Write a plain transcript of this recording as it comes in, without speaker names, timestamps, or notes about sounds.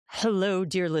Hello,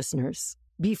 dear listeners.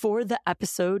 Before the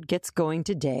episode gets going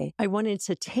today, I wanted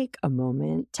to take a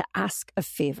moment to ask a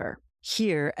favor.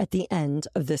 Here at the end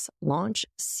of this launch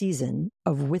season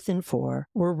of Within 4,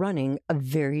 we're running a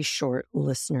very short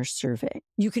listener survey.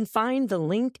 You can find the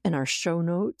link in our show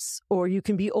notes, or you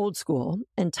can be old school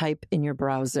and type in your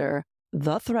browser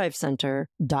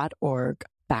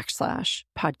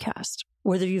thethrivecenter.org/podcast.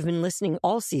 Whether you've been listening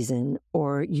all season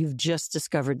or you've just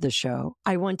discovered the show,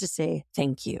 I want to say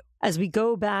thank you. As we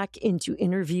go back into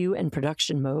interview and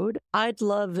production mode, I'd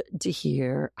love to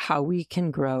hear how we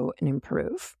can grow and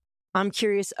improve. I'm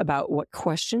curious about what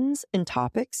questions and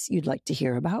topics you'd like to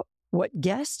hear about, what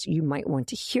guests you might want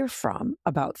to hear from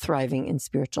about thriving in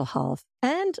spiritual health,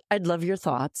 and I'd love your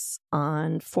thoughts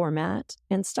on format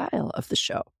and style of the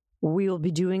show. We will be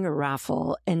doing a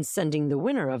raffle and sending the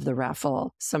winner of the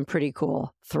raffle some pretty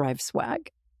cool Thrive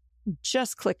swag.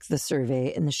 Just click the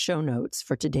survey in the show notes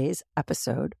for today's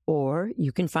episode, or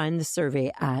you can find the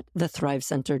survey at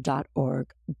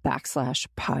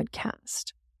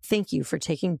thethrivecenter.org/podcast. Thank you for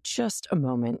taking just a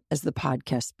moment as the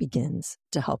podcast begins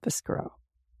to help us grow.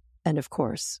 And of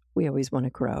course, we always want to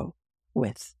grow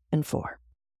with and for.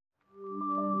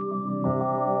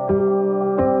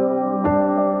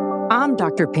 I'm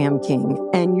Dr. Pam King,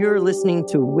 and you're listening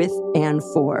to With and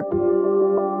For,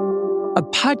 a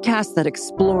podcast that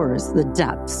explores the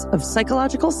depths of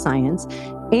psychological science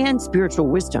and spiritual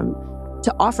wisdom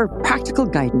to offer practical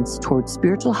guidance towards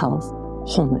spiritual health,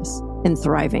 wholeness, and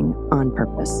thriving on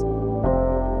purpose.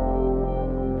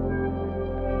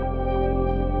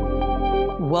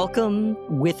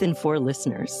 Welcome, With and For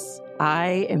listeners.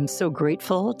 I am so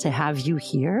grateful to have you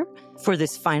here for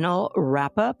this final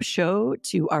wrap-up show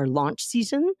to our launch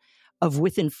season of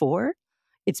Within 4.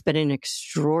 It's been an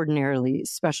extraordinarily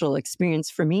special experience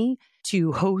for me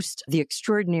to host the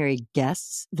extraordinary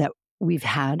guests that we've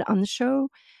had on the show,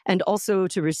 and also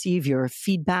to receive your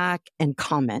feedback and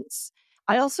comments.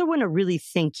 I also want to really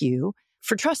thank you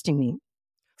for trusting me,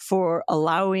 for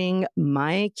allowing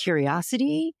my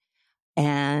curiosity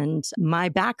and my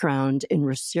background in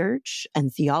research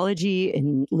and theology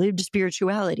and lived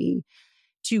spirituality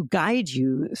to guide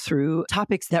you through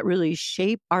topics that really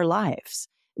shape our lives,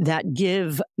 that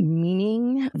give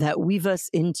meaning, that weave us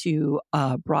into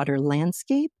a broader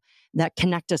landscape, that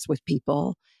connect us with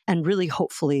people, and really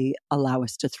hopefully allow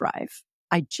us to thrive.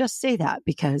 I just say that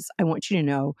because I want you to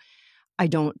know I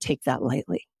don't take that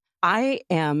lightly. I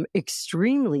am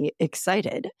extremely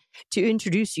excited to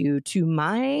introduce you to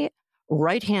my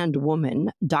right-hand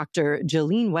woman, Dr.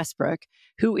 Jolene Westbrook,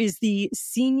 who is the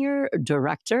Senior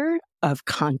Director of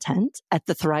Content at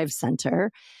the Thrive Center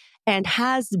and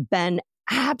has been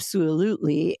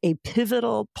absolutely a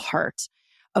pivotal part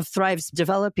of Thrive's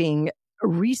developing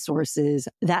resources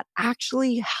that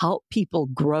actually help people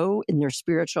grow in their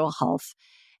spiritual health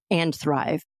and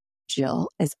thrive. Jill,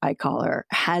 as I call her,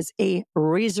 has a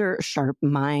razor-sharp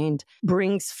mind,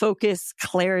 brings focus,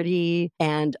 clarity,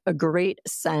 and a great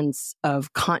sense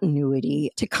of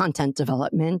continuity to content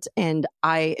development. And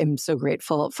I am so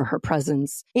grateful for her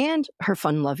presence and her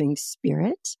fun-loving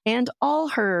spirit and all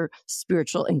her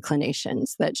spiritual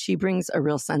inclinations, that she brings a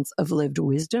real sense of lived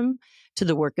wisdom to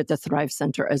the work at the Thrive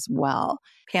Center as well.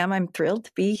 Pam, I'm thrilled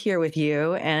to be here with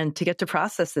you and to get to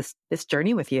process this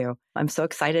journey with you. I'm so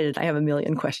excited. I have a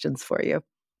million questions for you.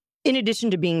 In addition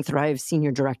to being Thrive's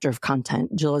Senior Director of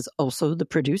Content, Jill is also the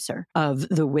producer of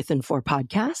the Within 4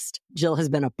 podcast. Jill has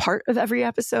been a part of every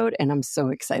episode, and I'm so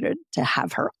excited to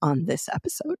have her on this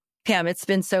episode. Pam, it's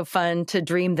been so fun to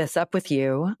dream this up with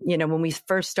you. You know, when we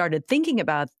first started thinking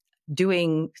about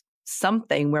doing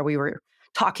something where we were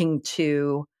talking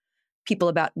to people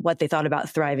about what they thought about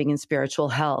thriving in spiritual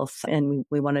health, and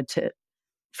we wanted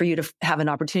for you to have an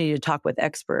opportunity to talk with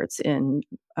experts in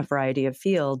a variety of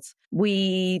fields,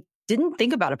 we didn't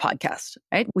think about a podcast,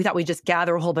 right? We thought we'd just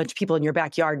gather a whole bunch of people in your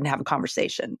backyard and have a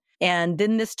conversation. And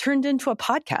then this turned into a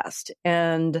podcast.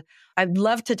 And I'd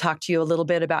love to talk to you a little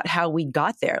bit about how we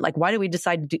got there. Like, why did we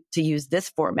decide to use this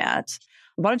format?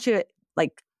 Why don't you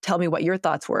tell me what your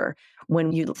thoughts were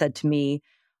when you said to me,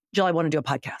 Jill, I want to do a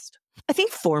podcast? I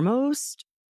think foremost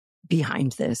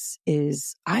behind this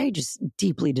is I just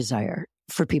deeply desire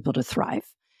for people to thrive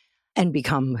and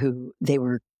become who they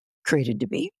were created to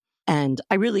be. And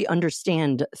I really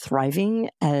understand thriving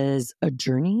as a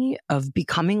journey of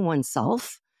becoming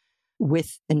oneself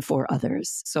with and for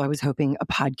others. So I was hoping a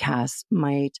podcast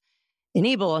might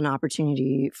enable an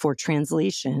opportunity for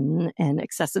translation and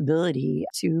accessibility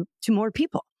to more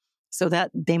people so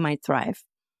that they might thrive.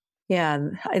 Yeah,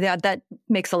 that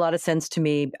makes a lot of sense to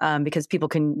me because people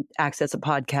can access a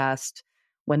podcast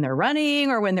when they're running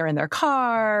or when they're in their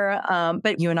car.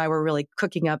 But you and I were really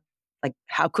cooking up Like,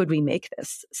 how could we make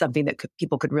this something that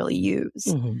people could really use?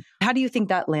 Mm-hmm. How do you think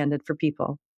that landed for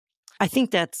people? I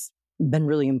think that's been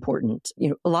really important.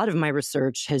 A lot of my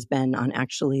research has been on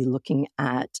actually looking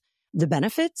at the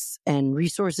benefits and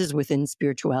resources within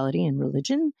spirituality and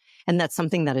religion. And that's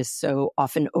something that is so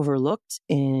often overlooked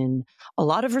in a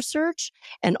lot of research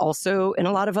and also in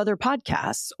a lot of other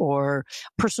podcasts or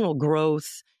personal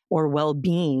growth or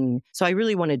well-being. So I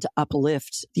really wanted to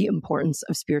uplift the importance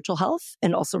of spiritual health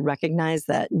and also recognize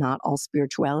that not all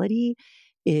spirituality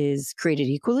is created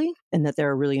equally and that there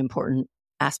are really important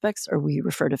aspects, or we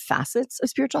refer to facets of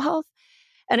spiritual health.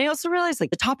 And I also realized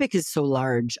the topic is so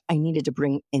large, I needed to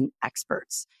bring in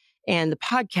experts. And the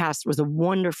podcast was a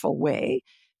wonderful way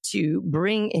to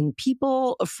bring in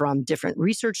people from different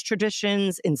research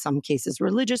traditions, in some cases,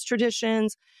 religious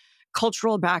traditions,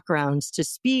 cultural backgrounds to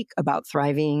speak about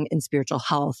thriving in spiritual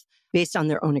health based on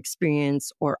their own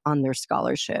experience or on their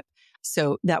scholarship.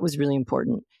 So that was really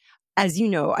important. As you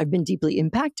know, I've been deeply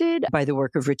impacted by the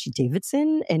work of Richie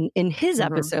Davidson. And in his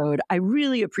episode, I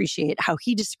really appreciate how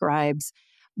he describes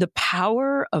the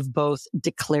power of both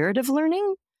declarative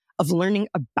learning, of learning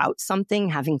about something,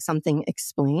 having something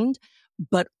explained,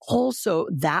 but also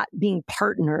that being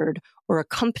partnered or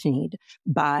accompanied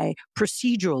by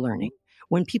procedural learning,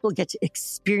 when people get to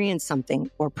experience something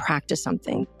or practice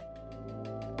something.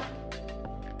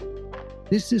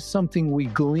 This is something we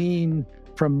glean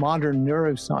from modern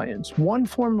neuroscience. One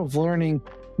form of learning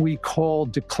we call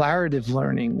declarative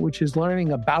learning, which is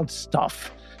learning about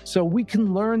stuff. So we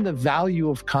can learn the value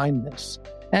of kindness.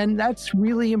 And that's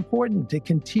really important. It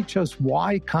can teach us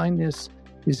why kindness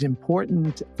is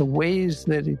important, the ways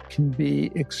that it can be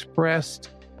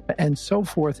expressed, and so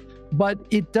forth. But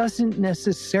it doesn't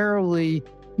necessarily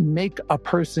make a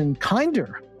person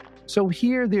kinder. So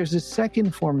here there's a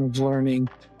second form of learning,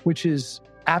 which is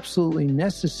absolutely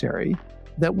necessary,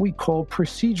 that we call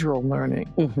procedural learning.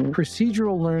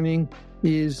 Procedural learning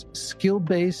is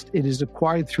skill-based. It is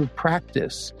acquired through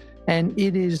practice, and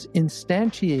it is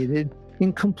instantiated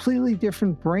in completely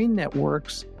different brain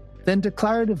networks than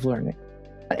declarative learning.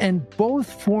 And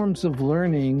both forms of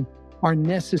learning are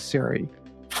necessary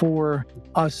for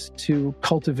us to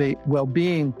cultivate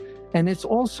well-being. And it's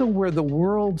also where the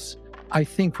world's, I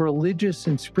think, religious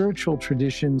and spiritual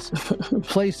traditions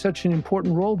play such an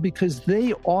important role, because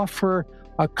they offer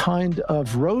a kind of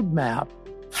roadmap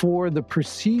for the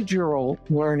procedural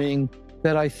learning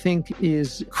that I think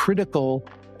is critical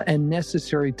and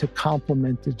necessary to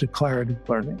complement the declarative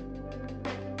learning.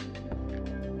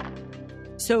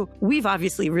 So we've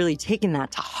obviously really taken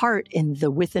that to heart in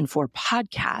the Within 4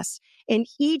 podcast. And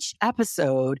each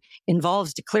episode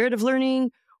involves declarative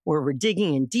learning, where we're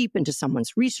digging in deep into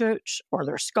someone's research or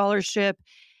their scholarship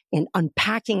and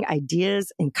unpacking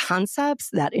ideas and concepts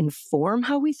that inform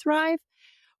how we thrive.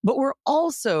 But we're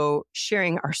also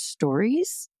sharing our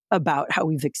stories about how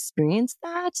we've experienced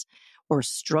that or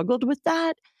struggled with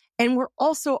that. And we're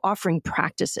also offering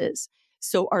practices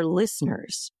so our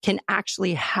listeners can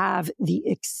actually have the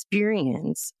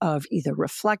experience of either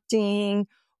reflecting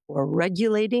or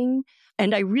regulating.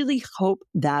 And I really hope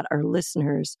that our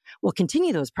listeners will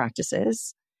continue those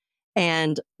practices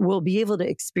and will be able to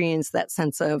experience that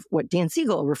sense of what Dan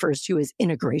Siegel refers to as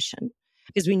integration.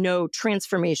 Because we know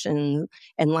transformation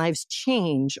and lives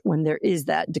change when there is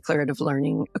that declarative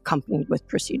learning accompanied with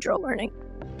procedural learning.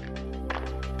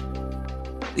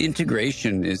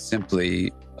 Integration is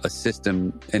simply a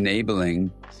system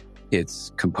enabling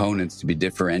its components to be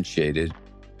differentiated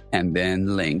and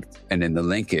then linked. And in the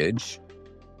linkage,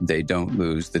 they don't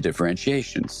lose the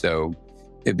differentiation. So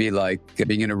it'd be like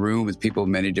being in a room with people of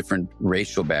many different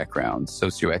racial backgrounds,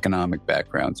 socioeconomic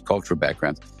backgrounds, cultural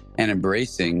backgrounds, and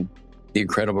embracing the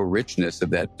incredible richness of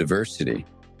that diversity.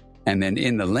 And then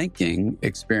in the linking,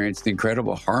 experience the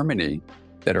incredible harmony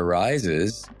that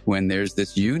arises when there's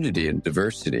this unity and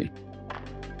diversity.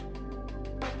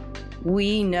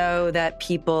 We know that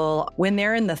people, when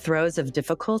they're in the throes of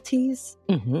difficulties,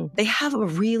 they have a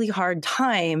really hard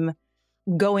time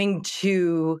going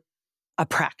to a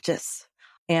practice.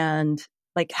 And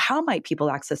how might people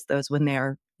access those when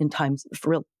they're in times of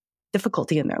real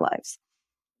difficulty in their lives?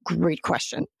 Great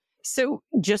question. So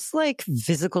just like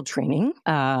physical training,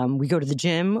 we go to the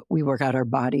gym, we work out our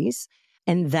bodies,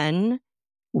 and then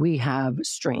we have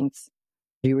strength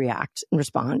to react and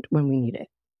respond when we need it.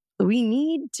 We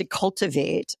need to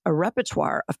cultivate a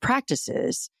repertoire of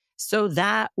practices so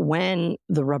that when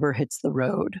the rubber hits the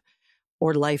road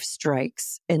or life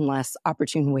strikes in less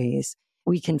opportune ways,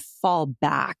 we can fall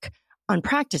back on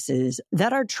practices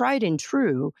that are tried and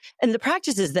true. And the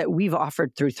practices that we've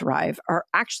offered through Thrive are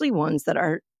actually ones that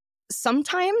are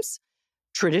sometimes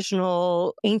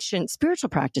traditional, ancient spiritual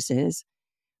practices,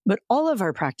 but all of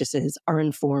our practices are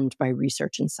informed by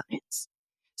research and science.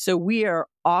 So we are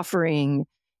offering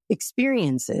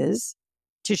experiences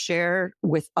to share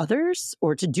with others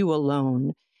or to do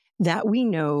alone that we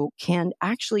know can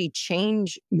actually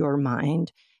change your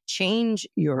mind, change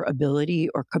your ability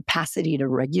or capacity to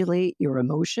regulate your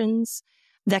emotions,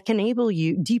 that can enable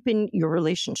you deepen your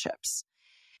relationships.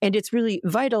 And it's really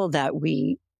vital that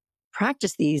we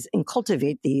practice these and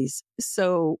cultivate these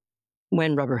so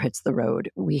when rubber hits the road,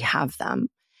 we have them.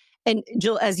 And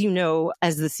Jill, as you know,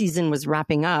 as the season was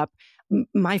wrapping up,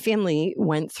 my family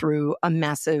went through a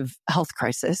massive health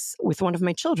crisis with one of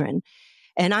my children.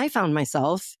 And I found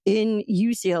myself in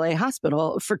UCLA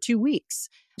hospital for 2 weeks.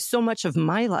 So much of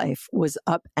my life was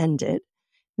upended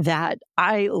that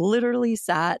I literally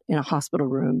sat in a hospital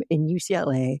room in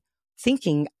UCLA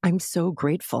thinking, I'm so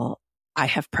grateful I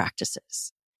have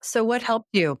practices. So what helped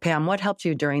you, Pam? What helped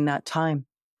you during that time?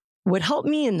 What helped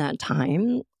me in that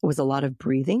time was a lot of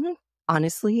breathing.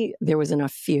 Honestly, there was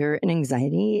enough fear and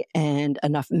anxiety and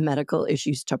enough medical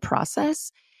issues to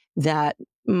process that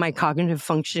my cognitive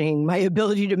functioning, my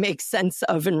ability to make sense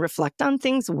of and reflect on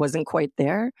things wasn't quite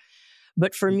there.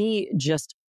 But for me,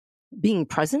 just being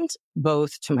present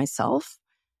both to myself,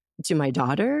 to my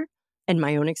daughter, and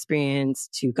my own experience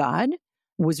to God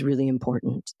was really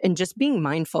important. And just being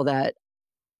mindful that,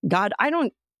 God, I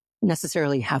don't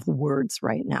necessarily have words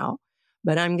right now,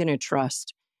 but I'm going to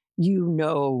trust you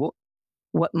know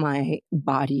what my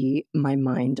body, my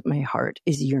mind, my heart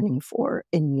is yearning for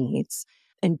and needs,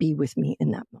 and be with me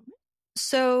in that moment.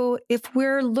 So if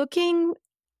we're looking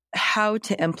how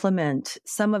to implement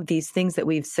some of these things that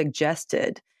we've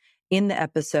suggested in the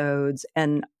episodes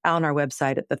and on our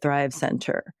website at the Thrive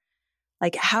Center,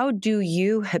 like how do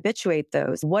you habituate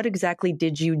those? What exactly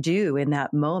did you do in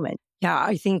that moment? Yeah,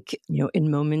 I think, in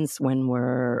moments when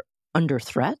we're under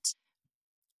threat,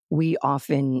 we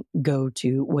often go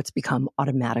to what's become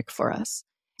automatic for us.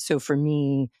 So for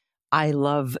me, I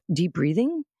love deep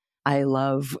breathing. I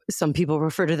love, some people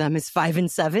refer to them as 5 and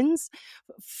 7s,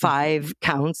 5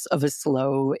 counts of a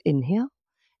slow inhale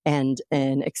and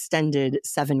an extended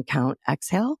 7 count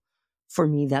exhale. For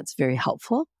me, that's very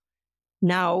helpful.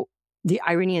 Now, the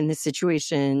irony in this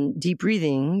situation, deep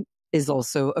breathing is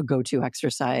also a go-to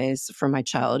exercise for my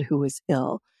child who was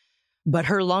ill. But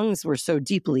her lungs were so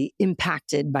deeply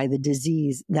impacted by the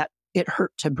disease that it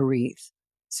hurt to breathe.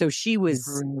 So she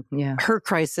was, her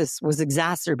crisis was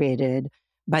exacerbated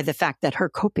by the fact that her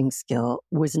coping skill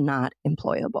was not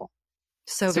employable.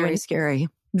 So very scary.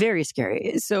 Very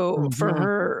scary. So for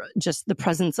her, just the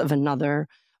presence of another,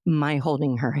 my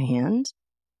holding her hand,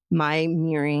 my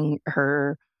mirroring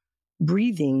her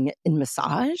breathing in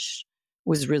massage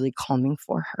was really calming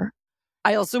for her.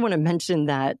 I also want to mention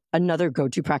that another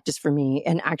go-to practice for me,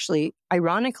 and actually,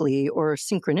 ironically or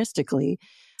synchronistically,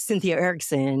 Cynthia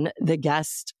Erickson, the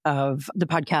guest of the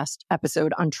podcast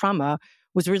episode on trauma,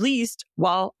 was released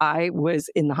while I was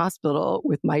in the hospital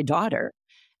with my daughter.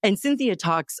 And Cynthia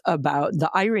talks about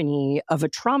the irony of a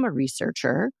trauma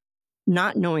researcher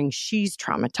not knowing she's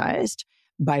traumatized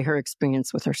by her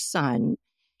experience with her son.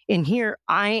 And here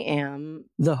I am,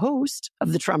 the host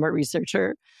of the trauma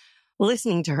researcher,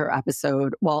 listening to her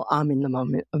episode while I'm in the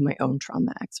moment of my own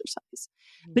trauma exercise.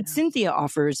 Yeah. But Cynthia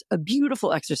offers a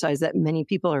beautiful exercise that many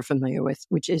people are familiar with,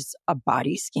 which is a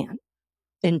body scan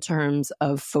in terms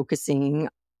of focusing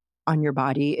on your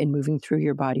body and moving through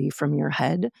your body from your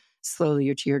head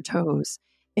slowly to your toes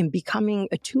and becoming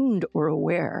attuned or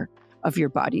aware of your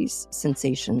body's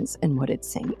sensations and what it's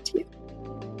saying to you.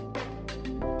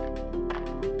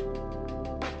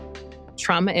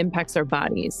 Trauma impacts our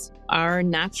bodies. Our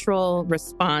natural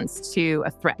response to a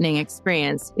threatening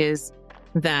experience is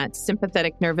that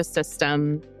sympathetic nervous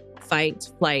system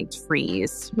fight, flight,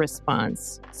 freeze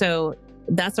response. So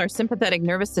that's our sympathetic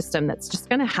nervous system that's just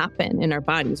going to happen in our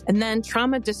bodies. And then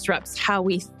trauma disrupts how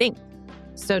we think.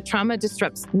 So trauma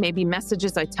disrupts maybe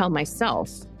messages I tell myself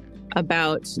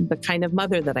about the kind of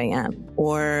mother that I am,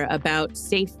 or about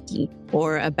safety,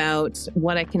 or about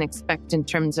what I can expect in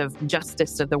terms of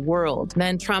justice of the world.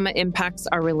 Then trauma impacts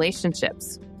our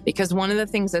relationships, because one of the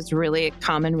things that's really a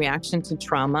common reaction to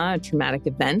trauma, traumatic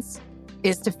events,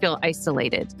 is to feel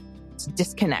isolated, to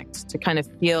disconnect, to kind of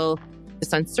feel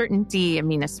this uncertainty. I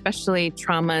mean, especially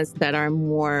traumas that are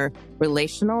more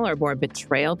relational or more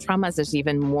betrayal traumas, there's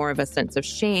even more of a sense of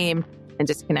shame and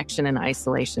disconnection and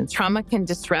isolation. Trauma can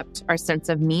disrupt our sense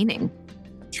of meaning.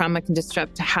 Trauma can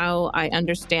disrupt how I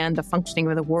understand the functioning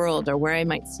of the world, or where I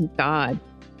might see God,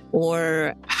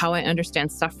 or how I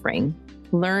understand suffering.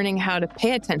 Learning how to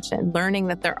pay attention, learning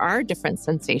that there are different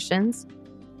sensations,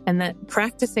 And that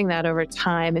practicing that over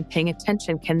time and paying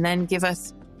attention can then give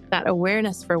us that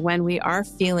awareness for when we are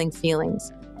feeling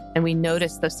feelings and we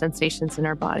notice those sensations in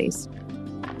our bodies.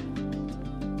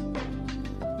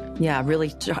 Yeah,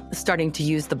 really starting to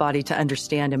use the body to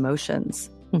understand emotions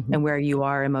and where you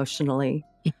are emotionally.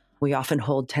 We often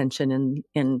hold tension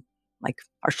in like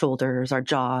our shoulders, our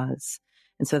jaws.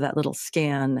 And so that little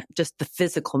scan, just the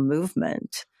physical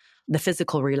movement, the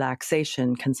physical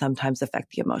relaxation can sometimes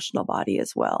affect the emotional body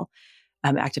as well,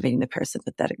 activating the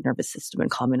parasympathetic nervous system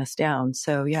and calming us down.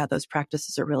 So yeah, those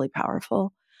practices are really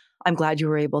powerful. I'm glad you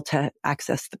were able to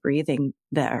access the breathing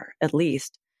there, at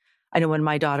least. I know when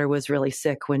my daughter was really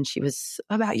sick, when she was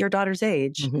about your daughter's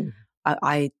age,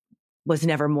 I was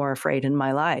never more afraid in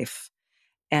my life.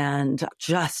 And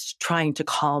just trying to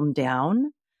calm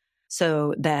down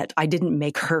so that I didn't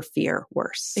make her fear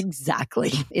worse.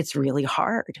 Exactly. It's really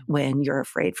hard when you're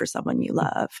afraid for someone you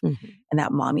love. And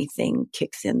that mommy thing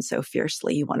kicks in so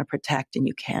fiercely. You want to protect and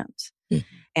you can't.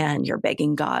 And you're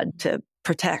begging God to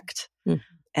protect.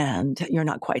 And you're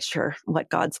not quite sure what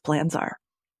God's plans are.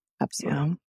 Absolutely. You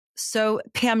know? So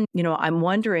Pam, I'm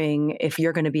wondering if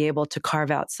you're going to be able to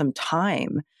carve out some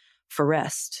time for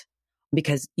rest,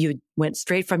 because you went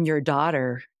straight from your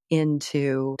daughter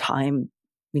into time,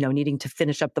 needing to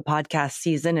finish up the podcast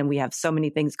season. And we have so many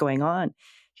things going on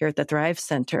here at the Thrive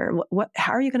Center.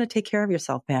 How are you going to take care of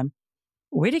yourself, Pam?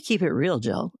 Way to keep it real,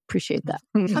 Jill. Appreciate that.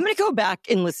 I'm going to go back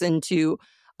and listen to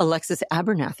Alexis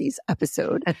Abernathy's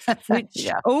episode, which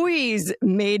always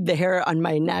made the hair on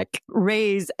my neck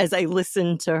raise as I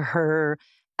listened to her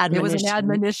admonition. It was an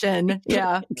admonition.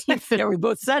 Yeah. We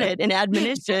both said it, an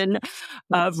admonition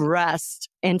of rest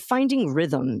and finding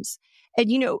rhythms. And,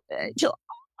 Jill,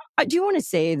 I do want to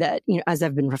say that, as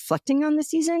I've been reflecting on the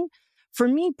season, for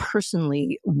me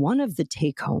personally, one of the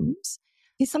take homes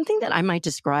is something that I might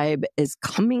describe as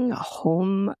coming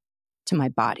home to my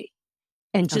body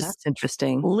and just that's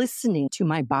interesting. Listening to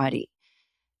my body,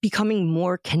 becoming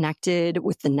more connected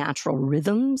with the natural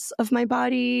rhythms of my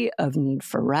body, of need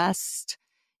for rest,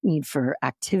 need for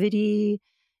activity,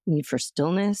 need for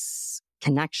stillness,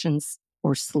 connections,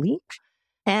 or sleep.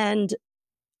 And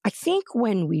I think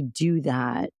when we do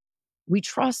that, we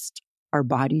trust our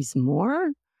bodies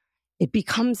more. It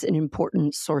becomes an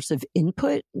important source of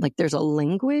input. Like there's a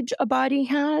language a body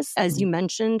has, as you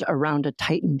mentioned, around a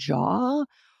tightened jaw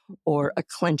or a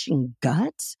clenching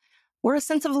gut or a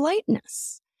sense of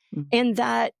lightness. And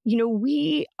that,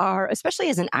 we are, especially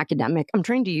as an academic, I'm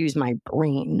trying to use my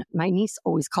brain. My niece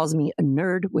always calls me a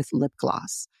nerd with lip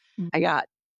gloss. I got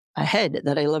a head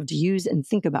that I love to use and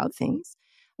think about things.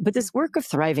 But this work of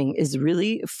thriving is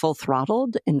really full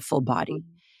throttled and full body.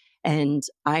 And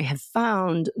I have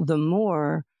found the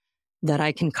more that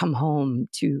I can come home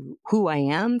to who I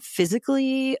am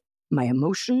physically, my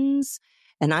emotions,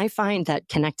 and I find that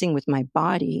connecting with my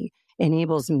body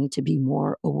enables me to be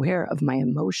more aware of my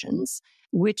emotions,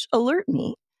 which alert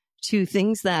me to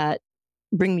things that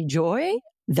bring me joy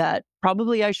that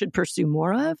probably I should pursue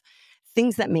more of,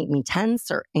 things that make me tense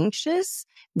or anxious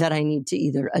that I need to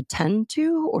either attend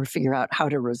to or figure out how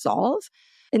to resolve.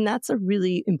 And that's a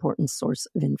really important source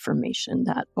of information,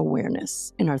 that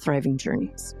awareness in our thriving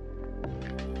journeys.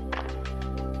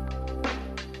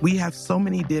 We have so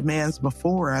many demands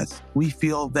before us. We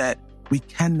feel that we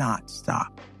cannot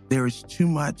stop. There is too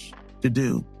much to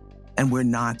do, and we're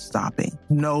not stopping.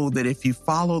 Know that if you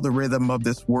follow the rhythm of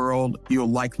this world, you'll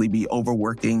likely be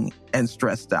overworking and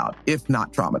stressed out, if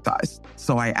not traumatized.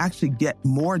 So I actually get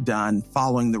more done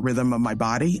following the rhythm of my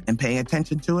body and paying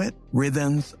attention to it.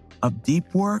 Rhythms of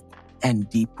deep work and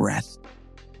deep rest.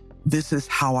 This is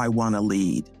how I want to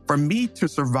lead. For me to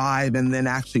survive and then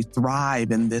actually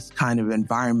thrive in this kind of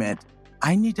environment,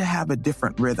 I need to have a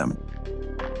different rhythm.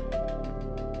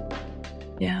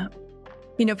 Yeah.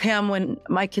 Pam, when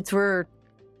my kids were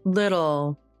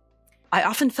little, I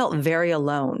often felt very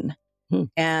alone.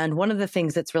 And one of the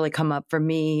things that's really come up for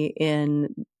me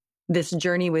in this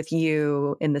journey with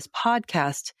you in this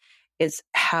podcast is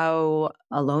how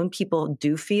alone people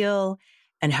do feel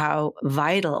and how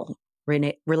vital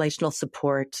relational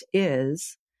support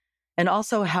is. And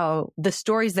also how the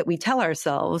stories that we tell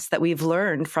ourselves that we've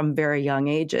learned from very young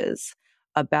ages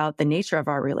about the nature of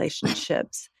our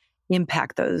relationships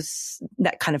impact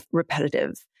that kind of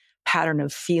repetitive pattern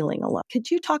of feeling alone.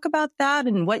 Could you talk about that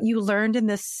and what you learned in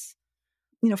this,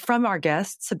 from our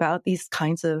guests about these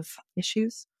kinds of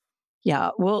issues?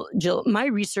 Yeah. Well, Jill, my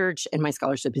research and my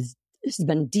scholarship is has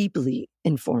been deeply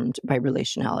informed by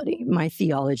relationality. My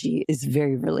theology is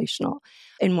very relational.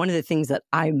 And one of the things that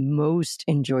I most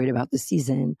enjoyed about the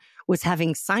season was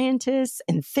having scientists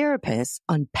and therapists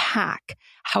unpack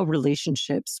how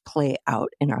relationships play out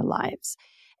in our lives.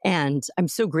 And I'm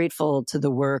so grateful to the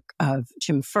work of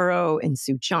Jim Furrow and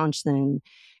Sue Johnson,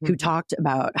 who talked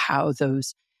about how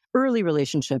those early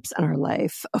relationships in our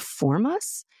life form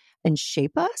us and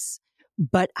shape us,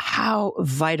 but how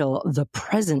vital the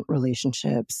present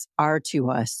relationships are to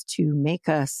us to make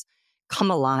us come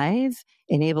alive,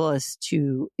 enable us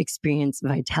to experience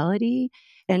vitality,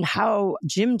 and how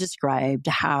Jim described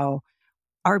how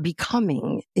our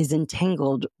becoming is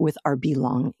entangled with our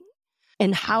belonging.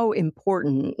 And how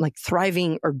important, like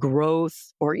thriving or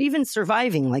growth or even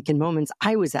surviving, like in moments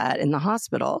I was at in the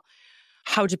hospital,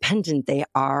 how dependent they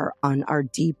are on our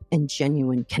deep and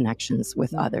genuine connections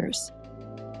with others.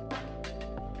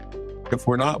 If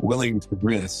we're not willing to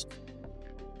risk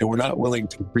and we're not willing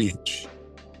to reach,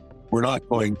 we're not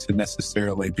going to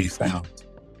necessarily be found.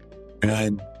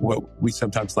 And what we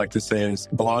sometimes like to say is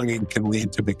belonging can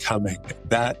lead to becoming.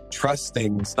 That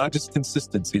trusting, it's not just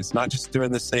consistency. It's not just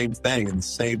doing the same thing in the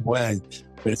same way,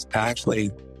 but it's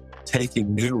actually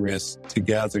taking new risks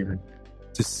together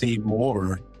to see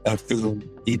more of who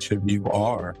each of you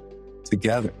are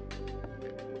together.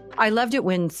 I loved it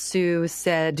when Sue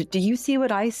said, "Do you see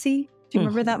what I see?" Do you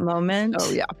remember that moment?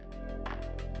 Oh, yeah.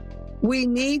 We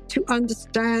need to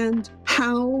understand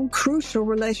how crucial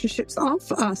relationships are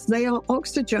for us. They are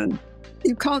oxygen.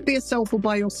 You can't be a self all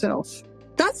by yourself.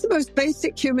 That's the most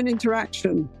basic human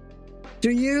interaction. Do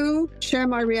you share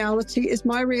my reality? Is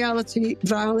my reality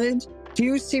valid? Do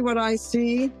you see what I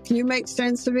see? Can you make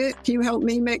sense of it? Can you help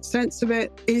me make sense of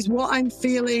it? Is what I'm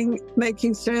feeling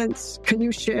making sense? Can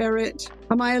you share it?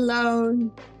 Am I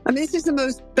alone? And this is the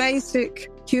most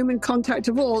basic human contact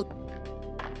of all.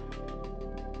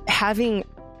 Having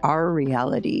our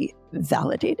reality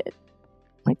validated.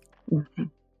 Like,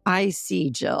 I see,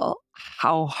 Jill,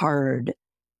 how hard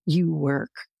you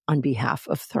work on behalf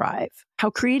of Thrive, how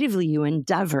creatively you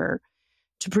endeavor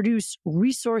to produce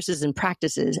resources and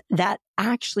practices that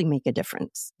actually make a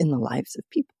difference in the lives of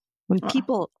people. When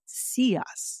people see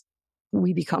us,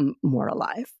 we become more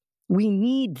alive. We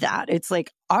need that. It's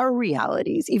like our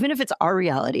realities, even if it's our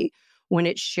reality, when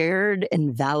it's shared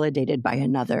and validated by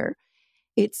another,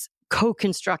 it's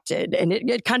co-constructed and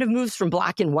it kind of moves from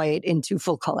black and white into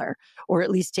full color, or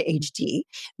at least to HD,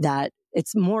 that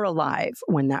it's more alive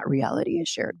when that reality is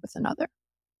shared with another.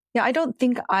 Yeah, I don't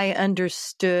think I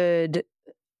understood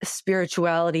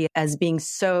spirituality as being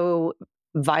so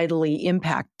vitally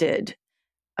impacted.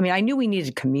 I mean, I knew we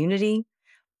needed community,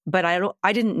 but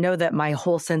I didn't know that my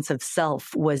whole sense of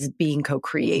self was being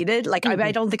co-created. Like,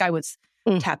 I don't think I was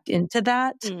tapped into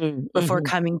that before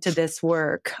coming to this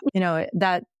work. You know,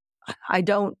 that I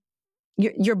don't,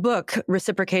 your book,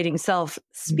 Reciprocating Self,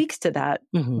 speaks to that,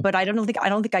 but I don't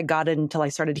think I got it until I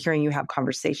started hearing you have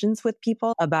conversations with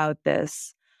people about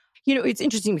this. You know, it's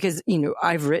interesting because, you know,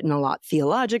 I've written a lot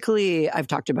theologically. I've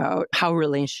talked about how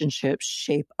relationships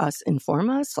shape us, inform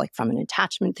us, like from an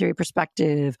attachment theory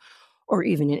perspective, or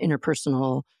even an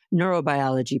interpersonal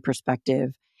neurobiology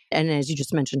perspective. And as you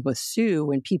just mentioned with Sue,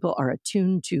 when people are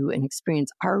attuned to and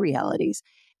experience our realities,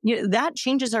 you know, that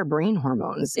changes our brain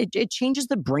hormones. It changes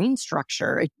the brain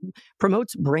structure. It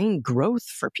promotes brain growth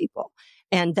for people.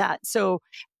 And that, so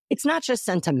it's not just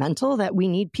sentimental that we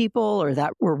need people or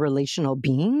that we're relational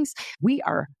beings. We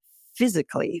are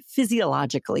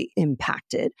physiologically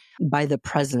impacted by the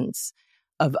presence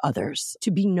of others.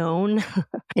 To be known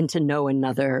and to know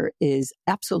another is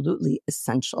absolutely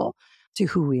essential to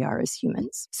who we are as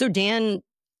humans. So Dan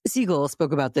Siegel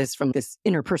spoke about this from this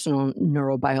interpersonal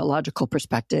neurobiological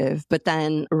perspective, but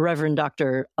then Reverend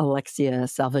Dr. Alexia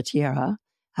Salvatierra,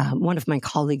 one of my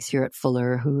colleagues here at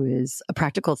Fuller, who is a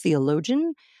practical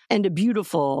theologian and a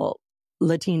beautiful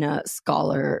Latina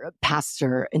scholar,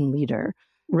 pastor, and leader,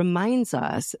 reminds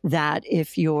us that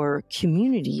if your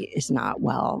community is not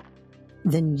well,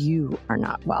 then you are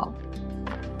not well.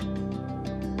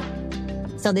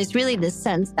 So there's really this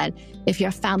sense that if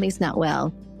your family's not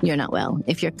well, you're not well.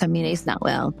 If your community's not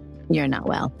well, you're not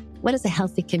well. What does a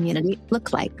healthy community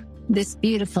look like? This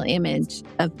beautiful image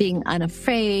of being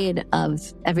unafraid,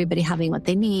 of everybody having what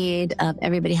they need, of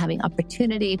everybody having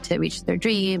opportunity to reach their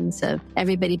dreams, of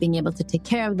everybody being able to take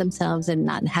care of themselves and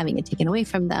not having it taken away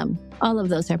from them. All of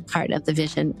those are part of the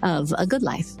vision of a good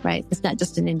life, right? It's not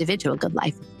just an individual good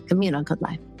life, communal good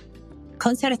life.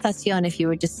 Concertación, if you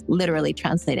were just literally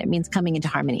translate it, means coming into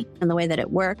harmony. And the way that it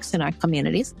works in our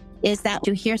communities is that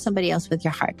you hear somebody else with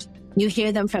your heart. You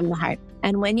hear them from the heart.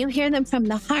 And when you hear them from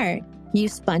the heart, you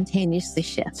spontaneously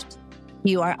shift.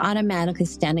 you are automatically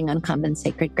standing on common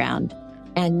sacred ground,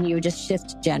 and you just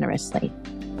shift generously.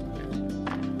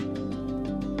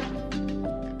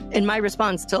 And my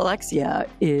response to Alexia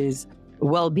is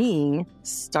well-being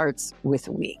starts with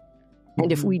we.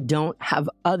 And if we don't have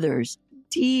others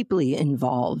deeply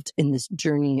involved in this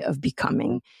journey of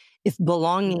becoming, if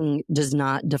belonging does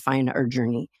not define our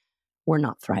journey, we're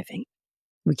not thriving.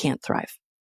 We can't thrive.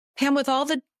 Pam, with all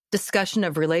the discussion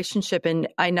of relationship, and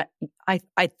I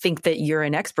think that you're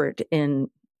an expert in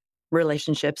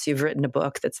relationships. You've written a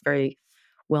book that's very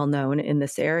well known in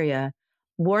this area.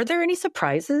 Were there any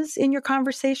surprises in your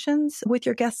conversations with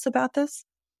your guests about this?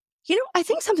 I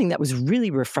think something that was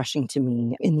really refreshing to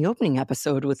me in the opening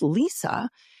episode with Lisa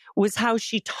was how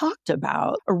she talked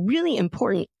about a really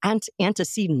important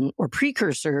antecedent or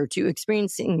precursor to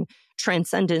experiencing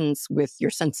transcendence with your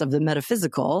sense of the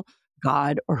metaphysical,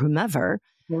 God or whomever,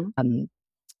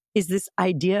 is this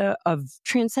idea of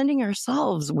transcending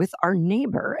ourselves with our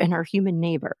neighbor and our human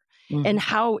neighbor. And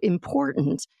how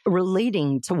important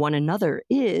relating to one another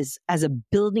is as a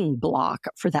building block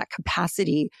for that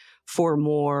capacity for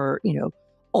more,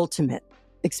 ultimate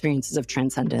experiences of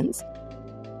transcendence.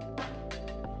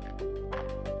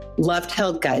 Loved,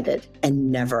 held, guided, and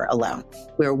never alone.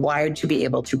 We're wired to be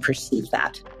able to perceive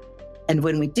that. And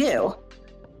when we do,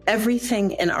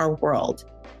 everything in our world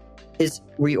is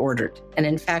reordered. And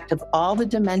in fact, of all the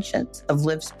dimensions of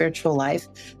lived spiritual life,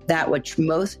 that which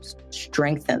most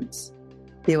strengthens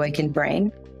the awakened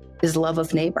brain is love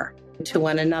of neighbor to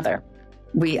one another.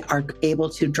 We are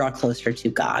able to draw closer to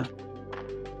God.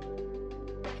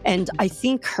 And I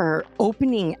think her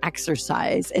opening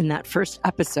exercise in that first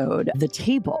episode, the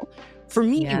table, for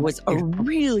me, was a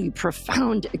really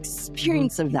profound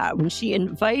experience of that when she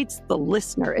invites the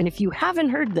listener. And if you haven't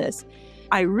heard this,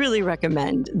 I really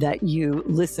recommend that you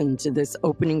listen to this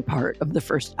opening part of the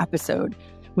first episode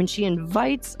when she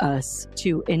invites us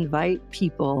to invite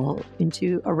people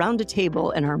into around a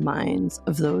table in our minds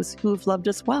of those who have loved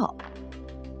us well.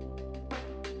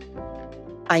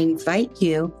 I invite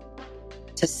you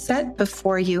to set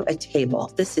before you a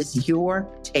table. This is your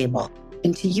table.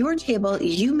 And to your table,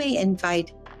 you may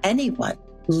invite anyone,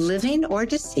 living or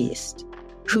deceased,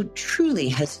 who truly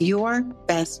has your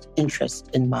best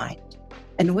interest in mind.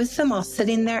 And with them all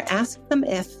sitting there, ask them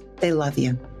if they love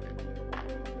you.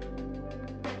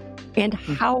 And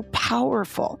how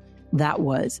powerful that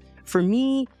was. For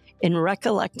me, in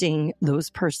recollecting those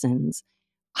persons,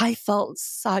 I felt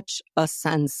such a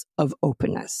sense of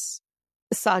openness,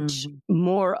 such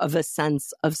more of a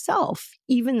sense of self,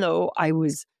 even though I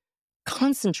was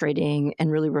concentrating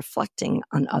and really reflecting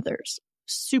on others.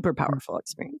 Super powerful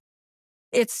experience.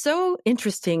 It's so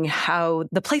interesting how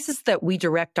the places that we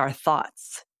direct our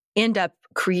thoughts end up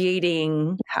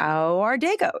creating how our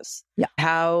day goes,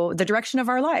 how the direction of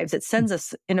our lives, it sends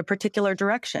us in a particular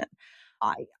direction.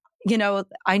 I know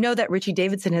that Richie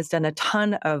Davidson has done a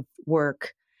ton of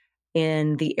work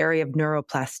in the area of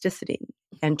neuroplasticity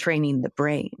and training the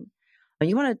brain.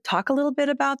 You want to talk a little bit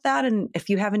about that? And if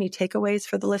you have any takeaways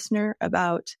for the listener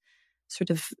about sort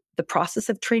of the process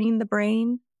of training the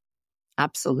brain?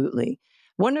 Absolutely.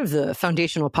 One of the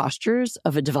foundational postures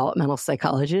of a developmental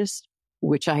psychologist,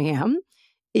 which I am,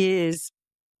 is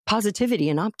positivity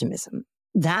and optimism,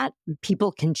 that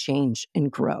people can change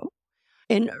and grow.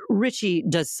 And Richie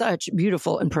does such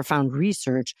beautiful and profound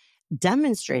research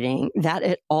demonstrating that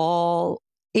at all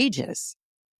ages,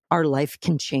 our life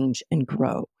can change and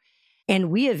grow. And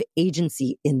we have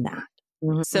agency in that.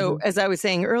 So as I was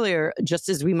saying earlier, just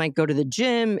as we might go to the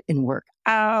gym and work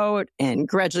out and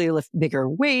gradually lift bigger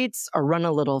weights or run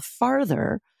a little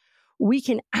farther, we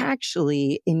can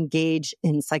actually engage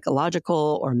in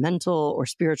psychological or mental or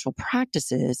spiritual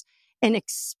practices and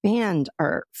expand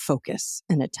our focus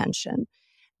and attention,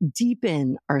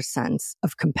 deepen our sense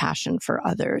of compassion for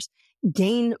others,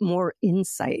 gain more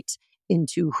insight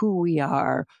into who we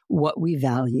are, what we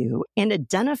value, and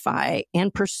identify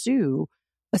and pursue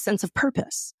a sense of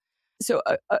purpose. So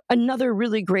another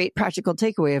really great practical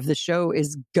takeaway of the show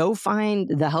is go find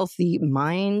the Healthy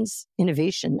Minds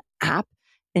Innovation app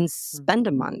and spend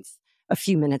a month, a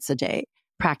few minutes a day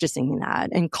practicing that,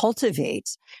 and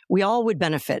cultivate. We all would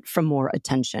benefit from more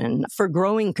attention for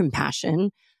growing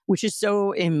compassion, which is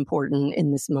so important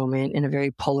in this moment in a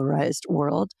very polarized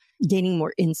world, gaining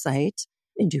more insight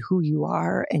into who you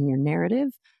are and your narrative,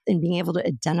 and being able to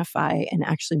identify and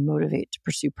actually motivate to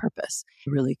pursue purpose.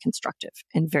 Really constructive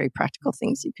and very practical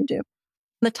things you can do.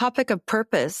 The topic of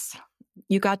purpose,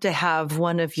 you got to have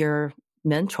one of your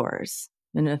mentors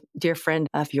and a dear friend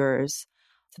of yours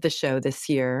to the show this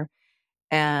year.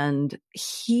 And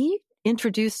he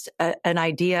introduced an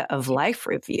idea of life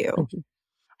review.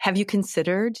 Have you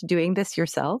considered doing this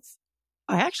yourself?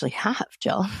 I actually have,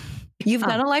 Jill. You've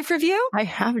done a life review? I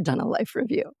have done a life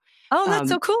review. Oh, that's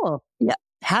so cool. Yeah.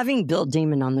 Having Bill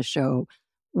Damon on the show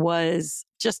was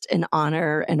just an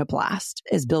honor and a blast,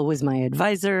 as Bill was my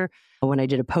advisor when I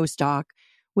did a postdoc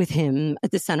with him at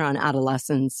the Center on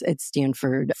Adolescence at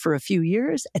Stanford for a few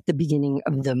years at the beginning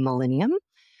of the millennium,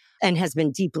 and has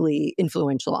been deeply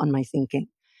influential on my thinking.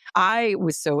 I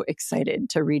was so excited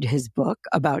to read his book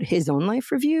about his own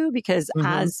life review because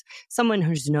as someone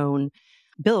who's known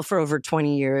Bill for over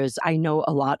 20 years, I know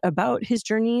a lot about his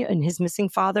journey and his missing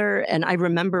father. And I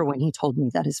remember when he told me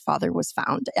that his father was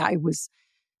found, I was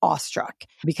awestruck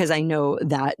because I know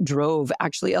that drove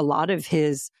actually a lot of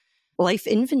his life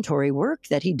inventory work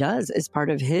that he does as part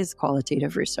of his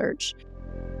qualitative research.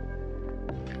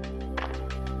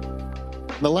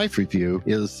 The life review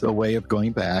is a way of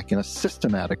going back in a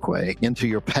systematic way into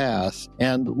your past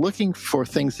and looking for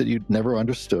things that you'd never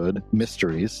understood,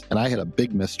 mysteries. And I had a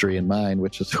big mystery in mind,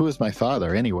 which is, who is my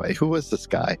father anyway? Who was this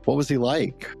guy? What was he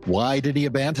like? Why did he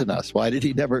abandon us? Why did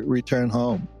he never return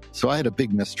home? So I had a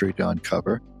big mystery to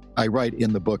uncover. I write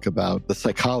in the book about the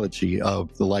psychology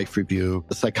of the life review,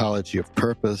 the psychology of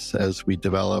purpose as we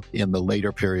develop in the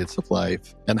later periods of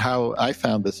life, and how I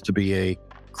found this to be a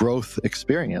growth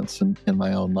experience in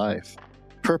my own life.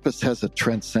 Purpose has a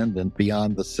transcendent,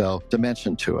 beyond the self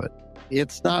dimension to it.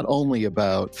 It's not only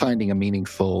about finding a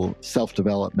meaningful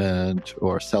self-development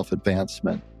or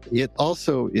self-advancement. It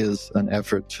also is an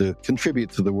effort to contribute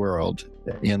to the world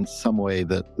in some way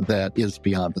that is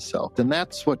beyond the self. And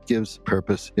that's what gives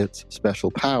purpose its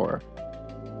special power.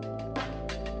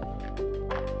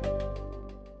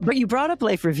 But you brought up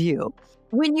life review.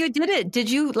 When you did it, did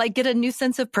you get a new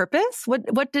sense of purpose?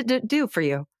 What did it do for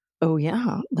you? Oh,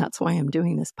 yeah. That's why I'm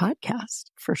doing this podcast,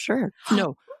 for sure.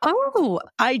 No. Oh,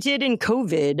 I did in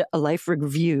COVID a life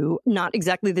review, not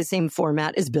exactly the same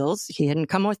format as Bill's. He hadn't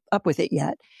come up with it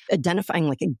yet.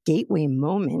 Identifying a gateway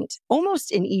moment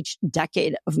almost in each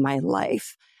decade of my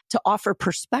life to offer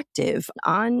perspective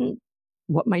on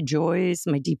what my joys,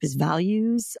 my deepest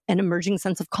values, and emerging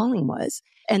sense of calling was.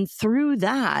 And through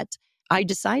that, I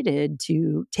decided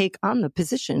to take on the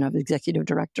position of executive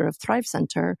director of Thrive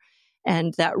Center.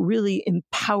 And that really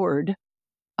empowered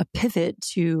a pivot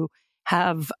to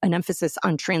have an emphasis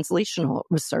on translational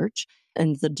research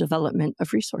and the development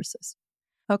of resources.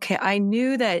 Okay. I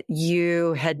knew that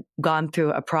you had gone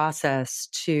through a process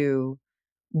to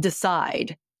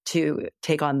decide to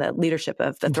take on the leadership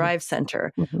of the Thrive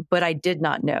Center, but I did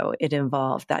not know it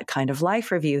involved that kind of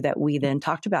life review that we then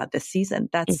talked about this season.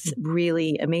 That's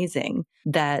really amazing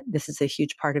that this is a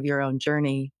huge part of your own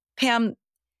journey. Pam,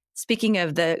 speaking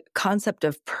of the concept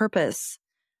of purpose,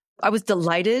 I was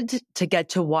delighted to get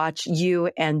to watch you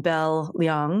and Belle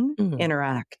Leong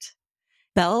interact.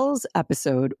 Belle's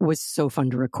episode was so fun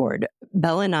to record.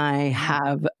 Belle and I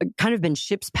have kind of been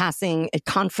ships passing at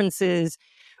conferences.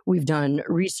 We've done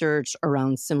research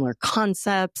around similar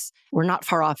concepts. We're not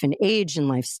far off in age and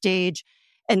life stage.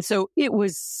 And so it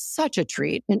was such a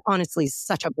treat and honestly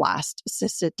such a blast to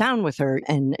sit down with her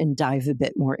and dive a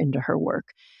bit more into her work.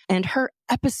 And her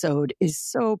episode is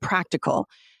so practical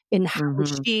in how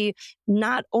she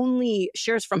not only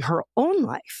shares from her own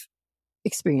life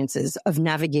experiences of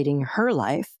navigating her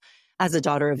life as a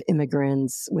daughter of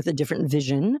immigrants with a different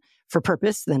vision for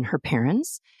purpose than her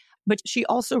parents, but she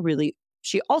also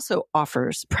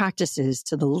offers practices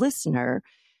to the listener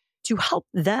to help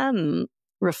them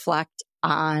reflect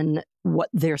on what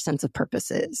their sense of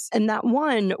purpose is. And that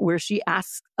one where she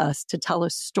asks us to tell a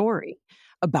story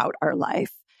about our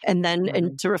life and then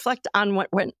and to reflect on what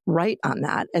went right on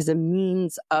that as a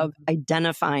means of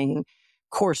identifying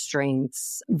core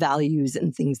strengths, values,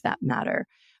 and things that matter.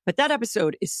 But that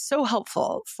episode is so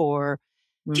helpful for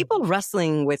people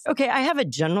wrestling with, okay, I have a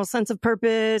general sense of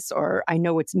purpose, or I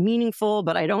know it's meaningful,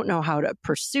 but I don't know how to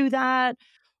pursue that.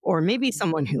 Or maybe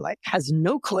someone who has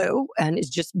no clue and is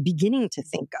just beginning to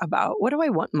think about, what do I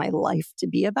want my life to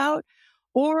be about?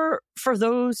 Or for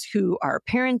those who are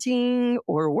parenting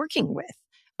or working with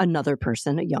another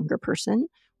person, a younger person,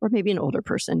 or maybe an older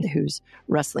person who's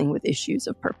wrestling with issues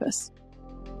of purpose.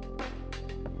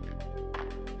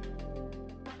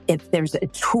 If there's a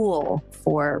tool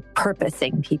for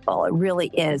purposing people, it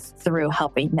really is through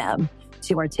helping them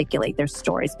to articulate their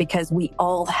stories, because we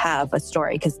all have a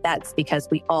story, because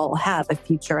we all have a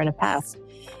future and a past,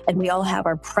 and we all have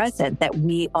our present that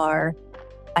we are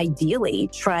ideally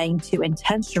trying to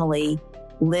intentionally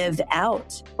live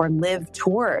out or live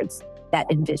towards that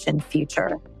envisioned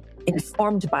future,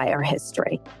 informed by our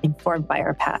history, informed by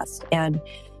our past. And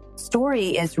story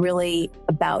is really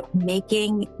about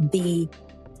making the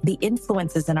the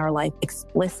influences in our life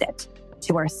explicit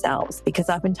to ourselves, because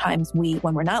oftentimes when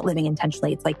we're not living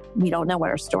intentionally, it's like we don't know what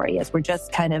our story is. We're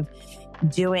just kind of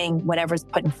doing whatever's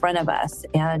put in front of us,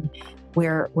 and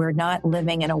we're not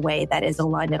living in a way that is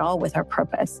aligned at all with our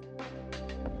purpose.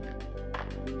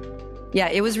 Yeah,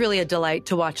 it was really a delight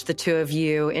to watch the two of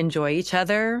you enjoy each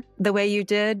other the way you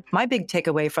did. My big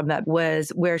takeaway from that was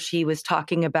where she was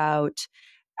talking about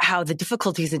how the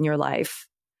difficulties in your life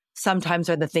sometimes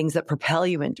are the things that propel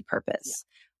you into purpose. Yeah.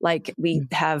 Like we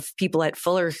have people at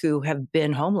Fuller who have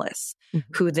been homeless,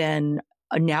 who then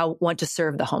now want to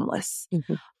serve the homeless,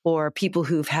 or people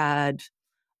who've had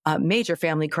major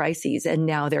family crises, and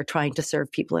now they're trying to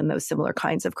serve people in those similar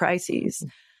kinds of crises.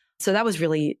 So that was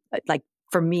really like,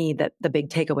 for me, that the big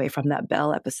takeaway from that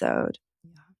Bell episode.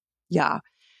 Yeah,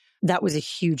 that was a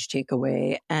huge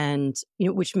takeaway. And,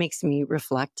 which makes me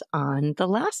reflect on the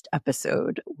last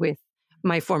episode with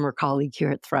my former colleague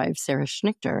here at Thrive, Sarah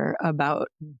Schnichter, about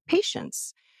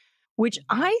patience, which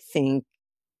I think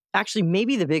actually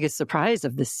maybe the biggest surprise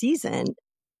of the season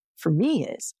for me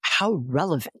is how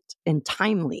relevant and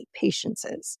timely patience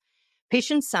is.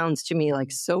 Patience sounds to me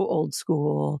like so old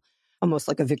school, almost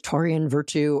like a Victorian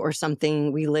virtue or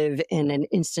something. We live in an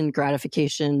instant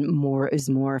gratification, more is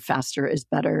more, faster is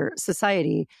better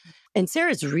society. And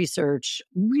Sarah's research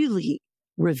really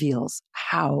reveals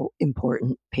how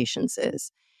important patience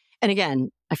is. And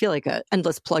again, I feel like an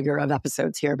endless plugger of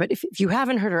episodes here, but if you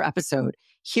haven't heard her episode,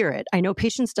 hear it. I know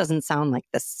patience doesn't sound like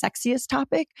the sexiest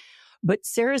topic, but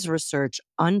Sarah's research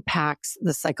unpacks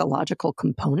the psychological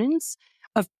components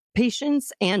of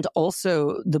patience and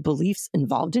also the beliefs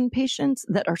involved in patience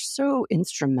that are so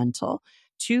instrumental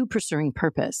to pursuing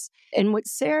purpose. And what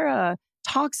Sarah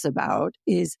talks about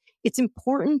is it's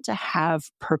important to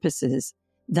have purposes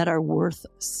that are worth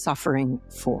suffering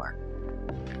for.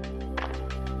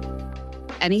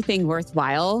 Anything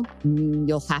worthwhile,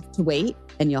 you'll have to wait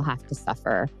and you'll have to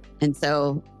suffer. And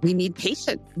so we need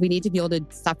patience. We need to be able to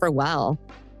suffer well.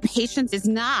 Patience is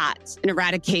not an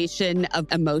eradication of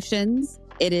emotions.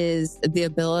 It is the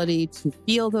ability to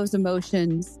feel those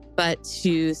emotions, but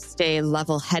to stay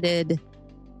level-headed,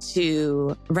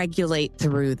 to regulate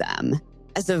through them.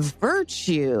 As a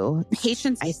virtue,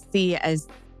 patience I see as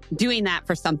doing that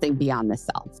for something beyond the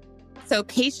self. So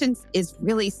patience is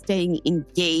really staying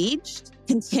engaged,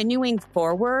 continuing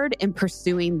forward, and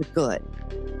pursuing the good.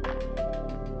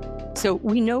 So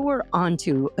we know we're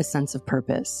onto a sense of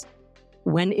purpose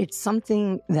when it's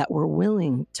something that we're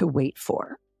willing to wait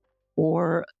for,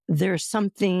 or there's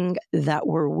something that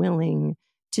we're willing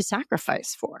to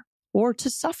sacrifice for or to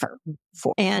suffer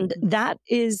for. And that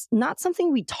is not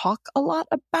something we talk a lot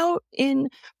about in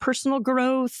personal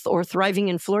growth or thriving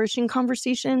and flourishing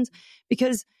conversations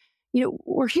because,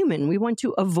 we're human. We want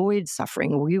to avoid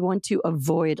suffering. We want to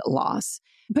avoid loss.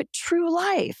 But true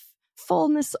life,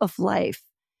 fullness of life,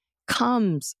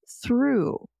 comes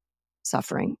through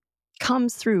suffering,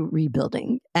 comes through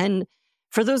rebuilding. And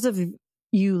for those of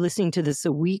you listening to this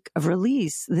a week of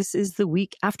release, this is the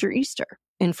week after Easter.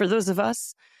 And for those of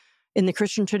us in the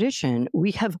Christian tradition,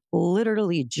 we have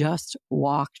literally just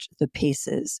walked the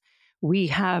paces. We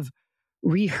have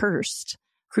rehearsed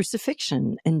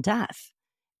crucifixion and death.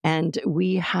 And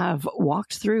we have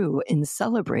walked through and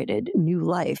celebrated new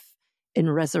life in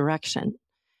resurrection.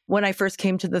 When I first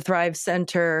came to the Thrive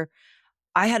Center,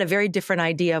 I had a very different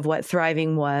idea of what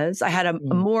thriving was. I had a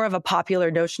more of a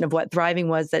popular notion of what thriving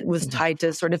was that was tied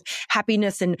to sort of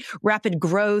happiness and rapid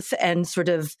growth and sort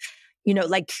of,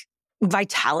 like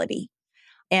vitality.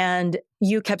 And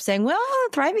you kept saying, well,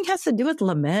 thriving has to do with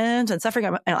lament and suffering.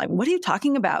 And I'm like, what are you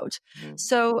talking about?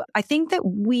 So I think that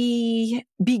we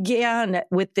began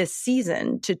with this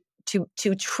season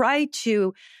to try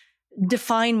to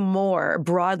define more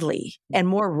broadly and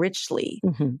more richly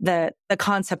the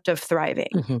concept of thriving,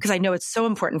 because I know it's so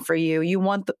important for you. You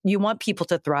want people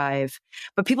to thrive,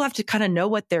 but people have to kind of know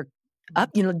what they're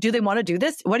up. Do they want to do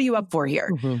this? What are you up for here?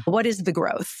 What is the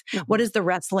growth? What is the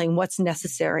wrestling? What's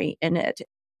necessary in it?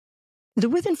 The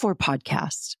Within 4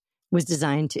 podcast was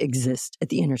designed to exist at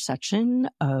the intersection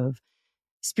of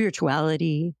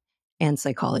spirituality and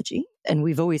psychology. And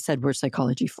we've always said we're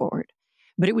psychology forward.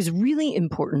 But it was really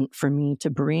important for me to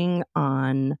bring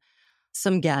on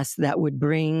some guests that would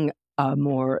bring a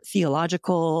more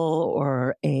theological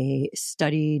or a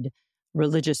studied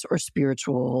religious or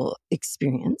spiritual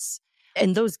experience.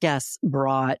 And those guests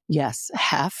brought,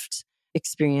 heft,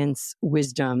 experience,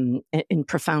 wisdom, and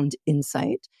profound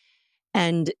insight.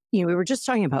 And, we were just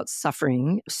talking about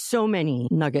suffering, so many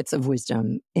nuggets of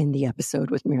wisdom in the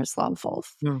episode with Miroslav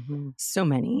Volf. So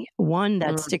many. One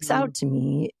that sticks out to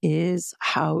me is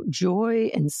how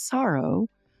joy and sorrow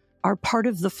are part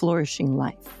of the flourishing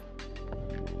life.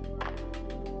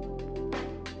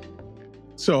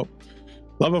 So,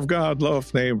 love of God, love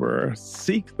of neighbor,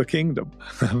 seek the kingdom,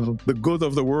 the good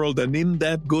of the world, and in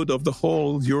that good of the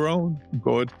whole, your own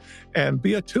good, and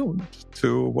be attuned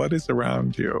to what is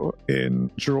around you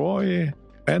in joy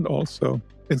and also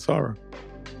in sorrow.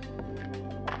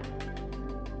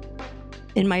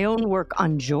 In my own work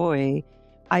on joy,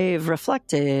 I have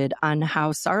reflected on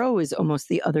how sorrow is almost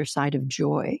the other side of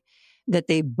joy, that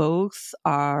they both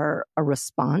are a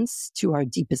response to our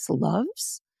deepest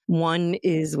loves. One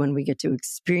is when we get to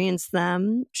experience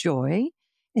them, joy,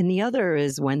 and the other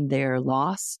is when they're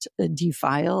lost,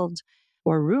 defiled,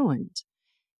 or ruined.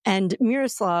 And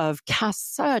Miroslav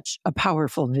casts such a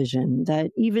powerful vision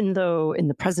that even though in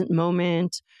the present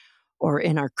moment or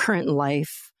in our current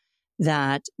life,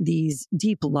 that these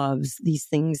deep loves, these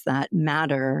things that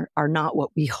matter, are not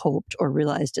what we hoped or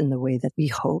realized in the way that we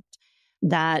hoped,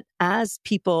 that as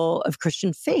people of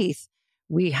Christian faith,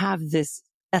 we have this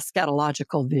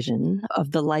eschatological vision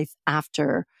of the life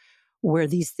after, where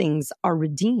these things are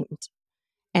redeemed.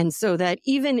 And so that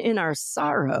even in our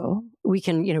sorrow, we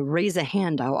can, raise a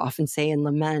hand, I'll often say, in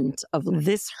lament of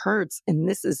this hurts and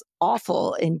this is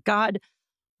awful. And God,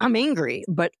 I'm angry,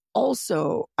 but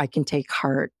also I can take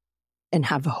heart and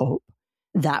have hope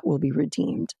that will be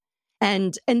redeemed.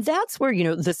 And that's where,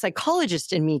 the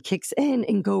psychologist in me kicks in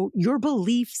and go, your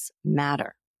beliefs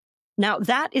matter. Now,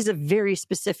 that is a very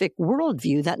specific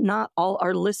worldview that not all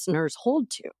our listeners hold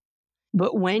to.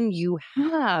 But when you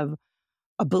have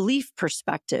a belief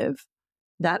perspective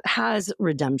that has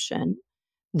redemption,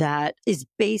 that is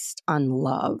based on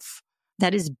love,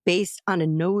 that is based on a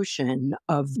notion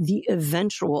of the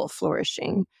eventual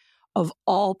flourishing of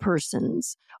all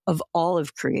persons, of all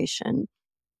of creation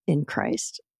in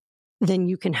Christ, then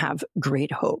you can have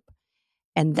great hope.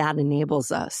 And that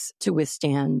enables us to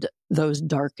withstand those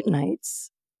dark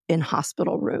nights in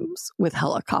hospital rooms with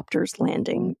helicopters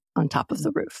landing on top of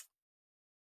the roof.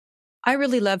 I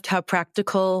really loved how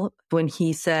practical when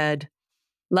he said,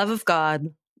 love of God,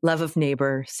 love of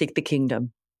neighbor, seek the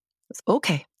kingdom. It's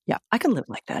okay. Yeah, I can live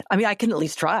like that. I mean, I can at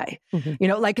least try,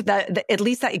 like that. At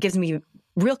least that gives me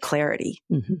real clarity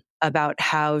about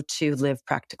how to live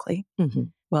practically.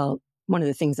 Well, one of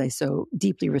the things I so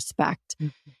deeply respect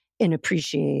and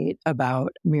appreciate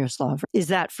about Miroslav is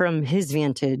that from his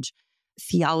vantage,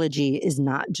 theology is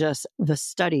not just the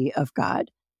study of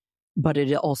God, but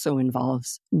it also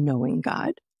involves knowing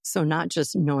God. So not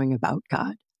just knowing about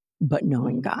God, but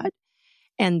knowing God.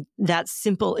 And that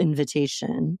simple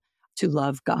invitation to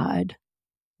love God,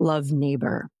 love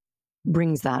neighbor,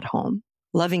 brings that home.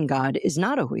 Loving God is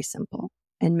not always simple,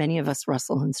 and many of us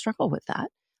wrestle and struggle with that.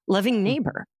 Loving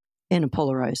neighbor in a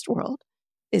polarized world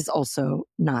is also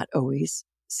not always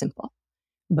simple,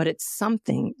 but it's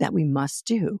something that we must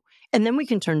do. And then we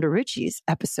can turn to Richie's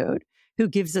episode, who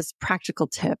gives us practical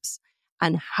tips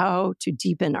on how to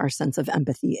deepen our sense of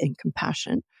empathy and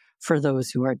compassion for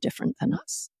those who are different than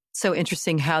us. So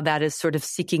interesting how that is sort of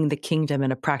seeking the kingdom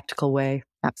in a practical way.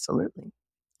 Absolutely.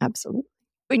 Absolutely.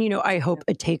 And, I hope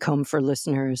a take home for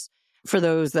listeners, for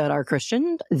those that are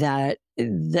Christian, that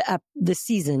the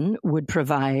season would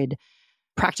provide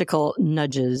practical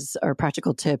nudges or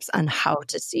practical tips on how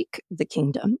to seek the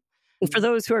kingdom. And for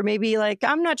those who are maybe like,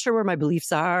 I'm not sure where my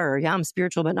beliefs are, or yeah, I'm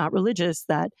spiritual, but not religious,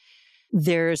 that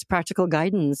there's practical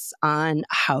guidance on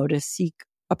how to seek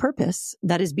a purpose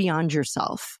that is beyond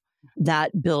yourself,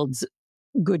 that builds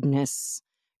goodness,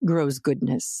 grows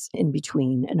goodness in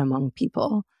between and among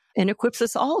people, and equips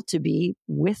us all to be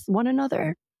with one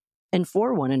another and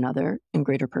for one another in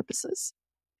greater purposes.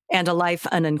 And a life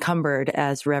unencumbered,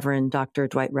 as Reverend Dr.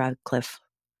 Dwight Radcliffe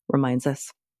reminds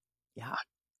us. Yeah.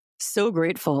 So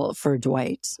grateful for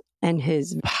Dwight and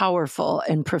his powerful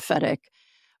and prophetic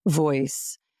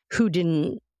voice, who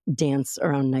didn't dance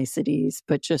around niceties,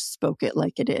 but just spoke it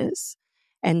like it is.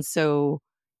 And so,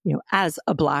 as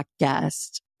a Black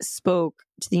guest, spoke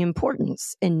to the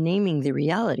importance in naming the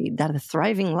reality that a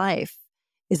thriving life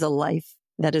is a life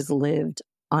that is lived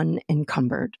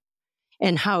unencumbered,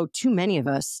 and how too many of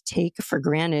us take for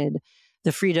granted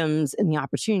the freedoms and the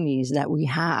opportunities that we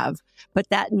have, but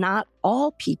that not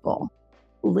all people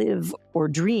live or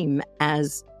dream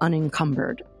as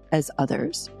unencumbered as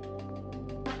others.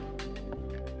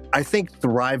 I think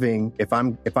thriving, if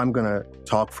I'm going to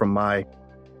talk from my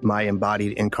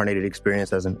embodied, incarnated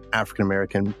experience as an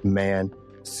African-American man,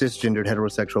 cisgendered,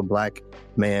 heterosexual Black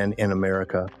man in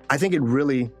America, I think it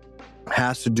really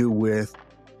has to do with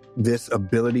this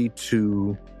ability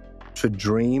to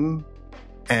dream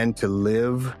and to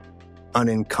live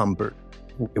unencumbered.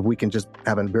 If we can just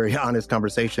have a very honest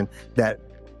conversation, that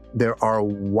There are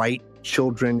white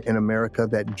children in America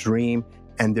that dream,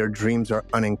 and their dreams are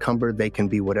unencumbered. They can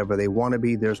be whatever they want to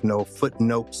be. There's no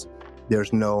footnotes.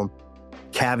 There's no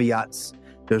caveats.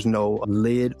 There's no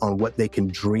lid on what they can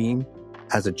dream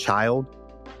as a child.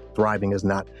 Thriving is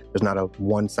not, there's not a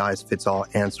one-size-fits-all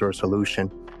answer or solution.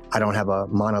 I don't have a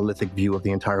monolithic view of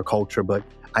the entire culture, but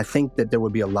I think that there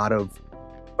would be a lot of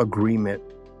agreement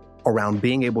around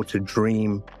being able to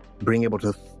dream, being able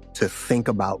to think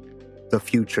about the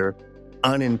future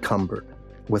unencumbered,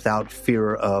 without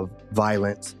fear of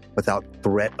violence, without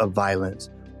threat of violence,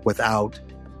 without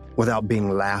being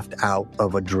laughed out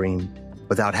of a dream,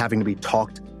 without having to be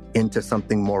talked into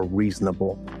something more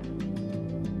reasonable.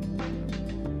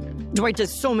 Dwight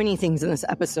does so many things in this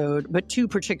episode, but two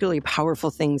particularly powerful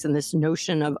things in this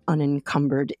notion of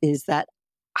unencumbered is that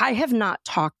I have not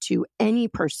talked to any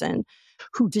person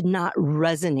who did not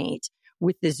resonate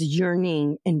with this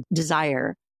yearning and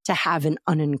desire to have an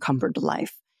unencumbered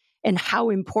life and how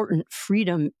important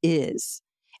freedom is.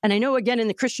 And I know, again, in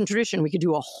the Christian tradition, we could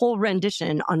do a whole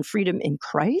rendition on freedom in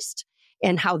Christ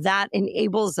and how that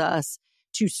enables us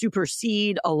to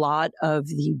supersede a lot of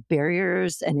the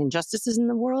barriers and injustices in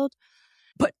the world.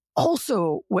 But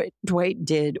also what Dwight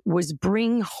did was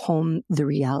bring home the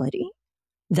reality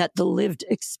that the lived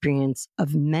experience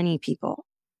of many people,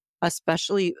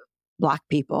 especially Black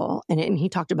people, and he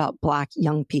talked about Black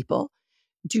young people,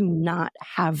 do not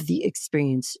have the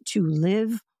experience to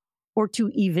live or to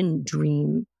even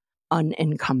dream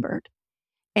unencumbered.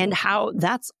 And how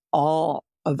that's all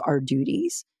of our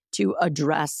duties to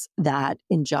address that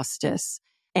injustice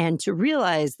and to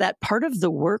realize that part of the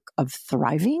work of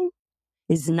thriving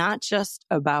is not just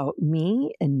about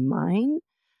me and mine,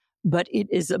 but it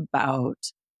is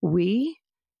about we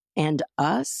and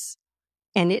us.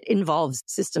 And it involves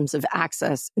systems of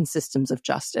access and systems of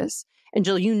justice. And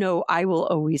Jill, you know, I will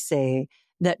always say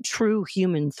that true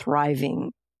human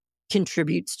thriving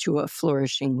contributes to a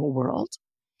flourishing world.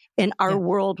 And our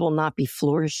world will not be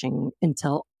flourishing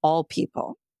until all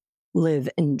people live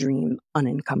and dream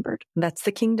unencumbered. That's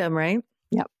the kingdom, right?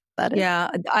 Yep. That is. Yeah.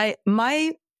 I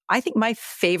think my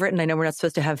favorite, and I know we're not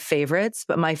supposed to have favorites,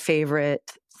 but my favorite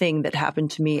thing that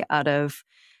happened to me out of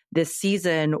this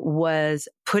season was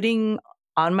putting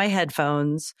on my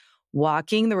headphones,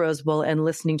 walking the Rose Bowl and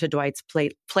listening to Dwight's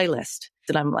playlist.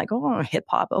 And I'm like, oh, hip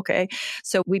hop. Okay.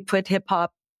 So we put hip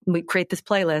hop, we create this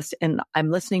playlist and I'm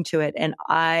listening to it. And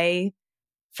I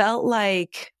felt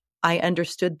like I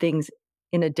understood things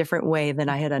in a different way than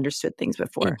I had understood things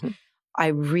before. Mm-hmm. I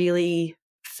really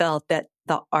felt that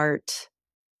the art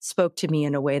spoke to me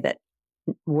in a way that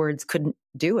words couldn't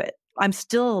do it. I'm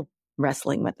still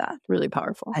wrestling with that. Really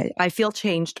powerful. I feel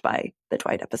changed by the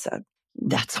Dwight episode.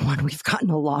 That's one we've gotten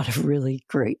a lot of really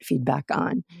great feedback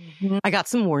on. Mm-hmm. I got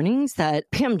some warnings that,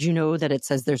 Pam, do you know that it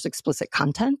says there's explicit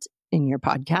content in your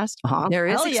podcast? Uh-huh. There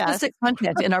is explicit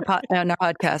content in our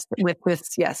podcast with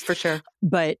yes, for sure.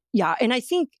 But yeah, and I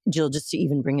think, Jill, just to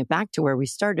even bring it back to where we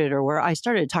started or where I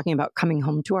started talking about coming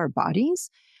home to our bodies,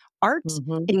 art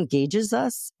engages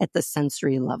us at the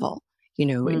sensory level. You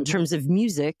know, in terms of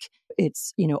music,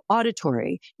 it's, you know,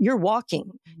 auditory. You're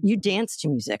walking, you dance to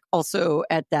music. Also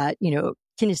at that, you know,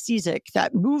 kinesthetic,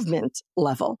 that movement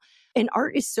level. And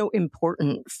art is so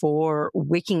important for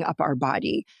waking up our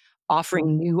body,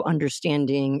 offering new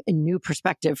understanding and new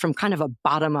perspective from kind of a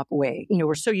bottom up way. You know,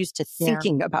 we're so used to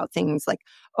thinking about things like,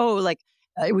 oh, like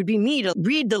it would be me to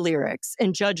read the lyrics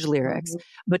and judge lyrics,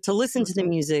 but to listen to the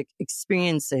music,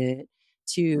 experience it,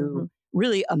 to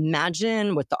really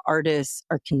imagine what the artists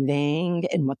are conveying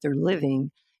and what they're living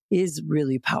is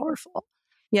really powerful.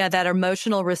 Yeah, that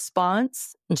emotional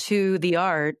response to the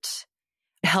art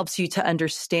helps you to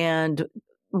understand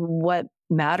what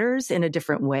matters in a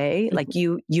different way. Like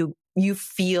you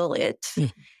feel it.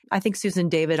 I think Susan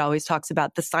David always talks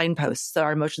about the signposts. So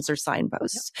our emotions are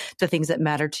signposts to things that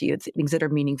matter to you, things that are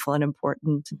meaningful and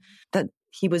important. That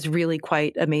he was really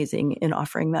quite amazing in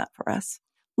offering that for us.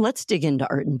 Let's dig into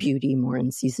art and beauty more in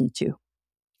season 2.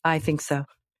 I think so.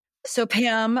 So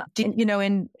Pam, you know,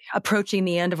 in approaching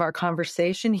the end of our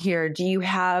conversation here, do you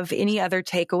have any other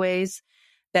takeaways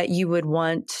that you would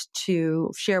want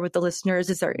to share with the listeners?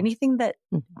 Is there anything that,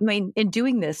 I mean, in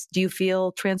doing this, do you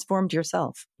feel transformed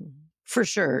yourself? For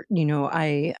sure. You know,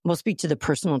 I will speak to the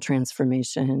personal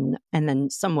transformation and then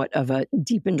somewhat of a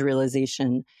deepened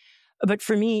realization. But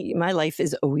for me, my life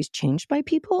is always changed by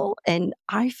people. And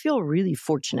I feel really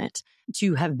fortunate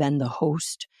to have been the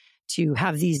host, to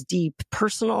have these deep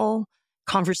personal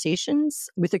conversations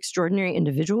with extraordinary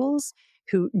individuals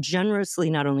who generously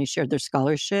not only shared their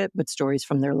scholarship, but stories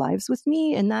from their lives with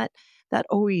me. And that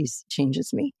always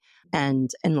changes me and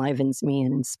enlivens me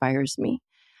and inspires me.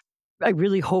 I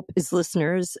really hope as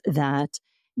listeners that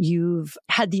you've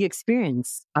had the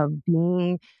experience of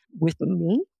being with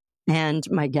me and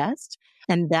my guest,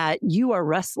 and that you are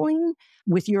wrestling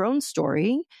with your own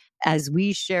story as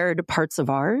we shared parts of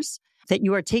ours, that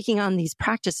you are taking on these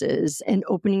practices and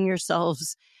opening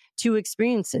yourselves to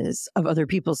experiences of other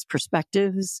people's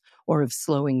perspectives, or of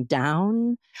slowing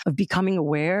down, of becoming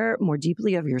aware more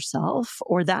deeply of yourself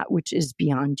or that which is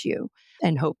beyond you.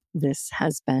 And hope this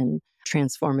has been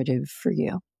transformative for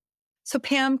you. So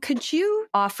Pam, could you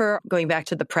offer, going back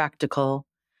to the practical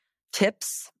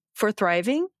tips for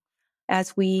thriving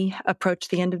as we approach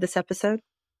the end of this episode?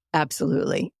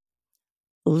 Absolutely.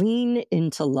 Lean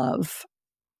into love.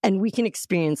 And we can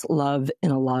experience love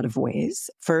in a lot of ways.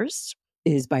 First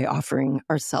is by offering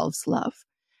ourselves love.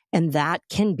 And that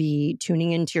can be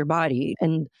tuning into your body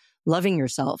and loving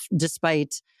yourself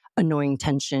despite annoying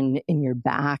tension in your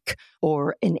back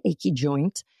or an achy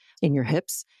joint in your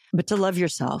hips. But to love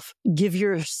yourself, give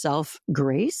yourself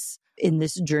grace in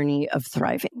this journey of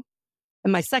thriving.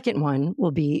 And my second one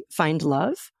will be find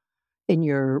love in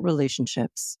your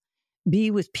relationships.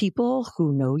 Be with people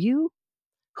who know you,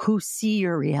 who see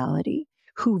your reality,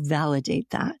 who validate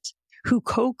that, who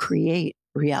co-create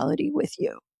reality with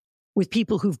you, with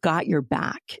people who've got your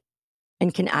back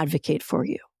and can advocate for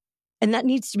you. And that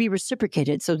needs to be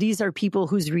reciprocated. So these are people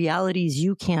whose realities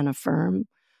you can affirm,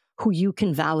 who you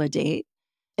can validate,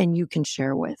 and you can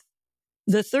share with.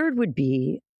 The third would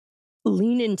be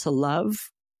lean into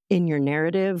love in your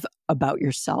narrative about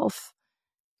yourself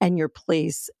and your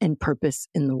place and purpose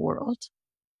in the world.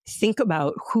 Think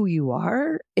about who you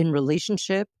are in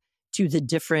relationship to the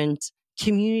different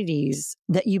communities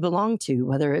that you belong to,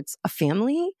 whether it's a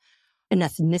family, an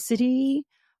ethnicity,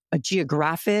 a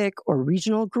geographic or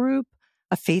regional group,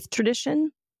 a faith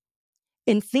tradition.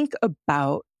 And think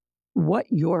about what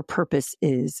your purpose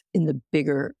is in the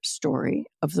bigger story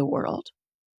of the world.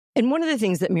 And one of the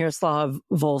things that Miroslav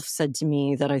Volf said to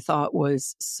me that I thought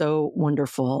was so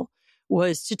wonderful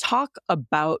was to talk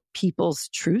about people's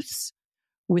truths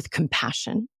with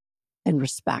compassion and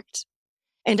respect.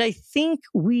 And I think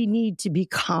we need to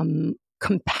become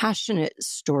compassionate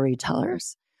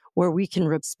storytellers where we can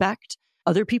respect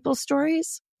other people's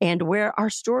stories and where our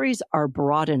stories are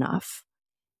broad enough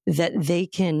that they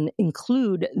can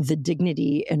include the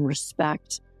dignity and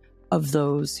respect of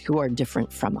those who are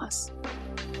different from us.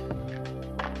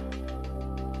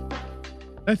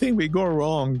 I think we go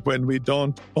wrong when we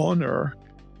don't honor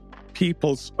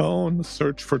people's own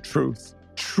search for truth.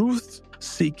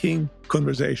 Truth-seeking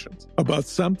conversations about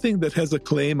something that has a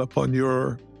claim upon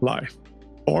your life.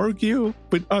 Argue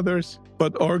with others,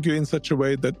 but argue in such a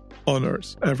way that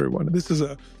honors everyone. This is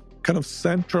a kind of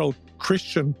central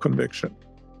Christian conviction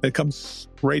that comes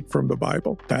straight from the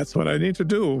Bible. That's what I need to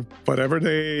do. Whatever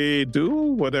they do,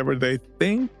 whatever they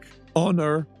think,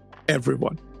 honor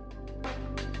everyone.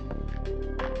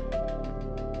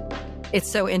 It's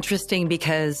so interesting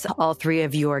because all three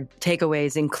of your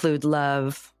takeaways include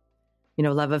love,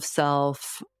 love of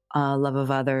self, love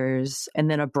of others, and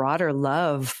then a broader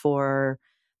love for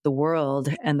the world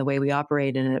and the way we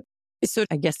operate in it. So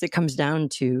I guess it comes down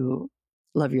to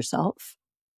love yourself,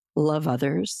 love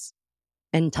others,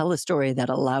 and tell a story that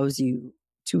allows you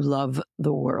to love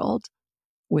the world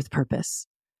with purpose.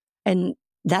 And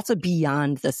that's a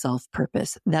beyond the self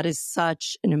purpose. That is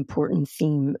such an important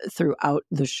theme throughout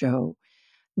the show,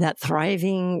 that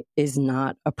thriving is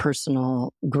not a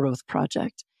personal growth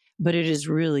project, but it is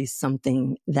really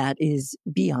something that is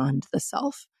beyond the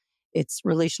self. It's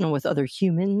relational with other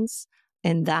humans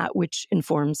and that which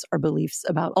informs our beliefs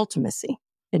about ultimacy,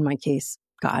 in my case,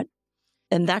 God.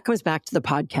 And that comes back to the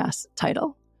podcast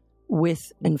title,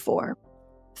 With and For.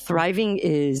 Thriving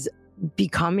is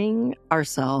becoming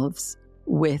ourselves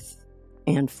with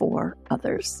and for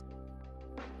others.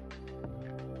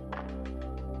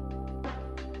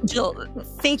 Jill,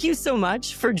 thank you so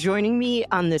much for joining me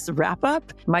on this wrap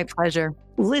up. My pleasure.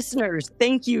 Listeners,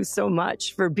 thank you so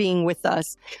much for being with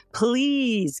us.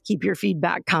 Please keep your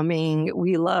feedback coming.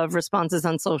 We love responses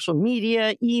on social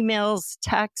media, emails,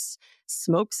 texts,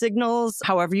 smoke signals,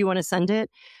 however you want to send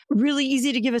it. Really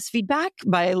easy to give us feedback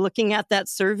by looking at that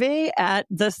survey at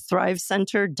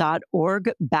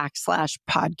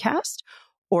thethrivecenter.org/podcast,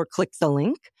 or click the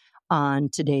link on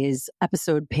today's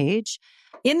episode page.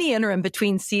 In the interim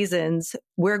between seasons,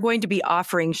 we're going to be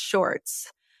offering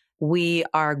shorts. We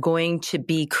are going to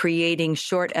be creating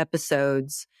short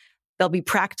episodes. They'll be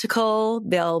practical.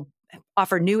 They'll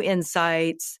offer new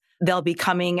insights. They'll be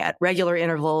coming at regular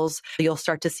intervals. You'll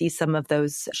start to see some of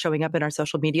those showing up in our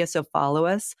social media. So follow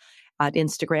us at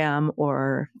Instagram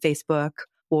or Facebook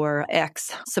or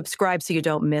X. Subscribe so you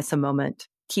don't miss a moment.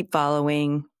 Keep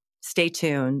following. Stay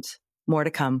tuned. More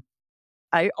to come.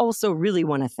 I also really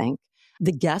want to thank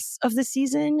the guests of the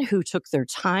season who took their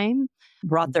time,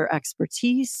 brought their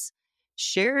expertise,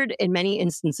 shared in many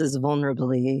instances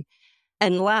vulnerably.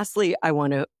 And lastly, I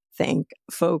want to thank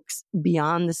folks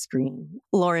beyond the screen.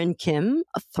 Lauren Kim,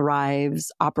 a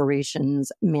Thrive's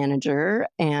operations manager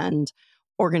and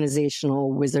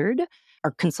organizational wizard,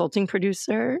 our consulting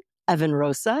producer, Evan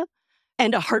Rosa,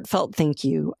 and a heartfelt thank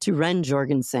you to Ren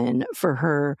Jorgensen for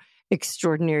her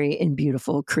extraordinary and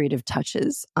beautiful creative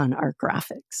touches on our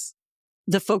graphics.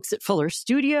 The folks at Fuller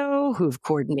Studio who've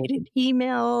coordinated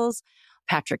emails,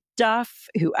 Patrick Duff,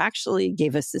 who actually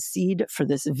gave us the seed for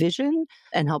this vision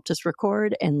and helped us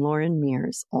record, and Lauren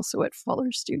Mears, also at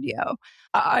Fuller Studio.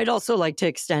 I'd also like to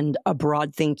extend a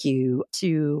broad thank you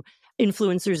to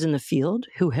influencers in the field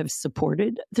who have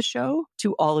supported the show,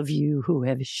 to all of you who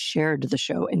have shared the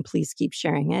show, and please keep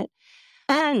sharing it.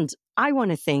 And I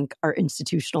want to thank our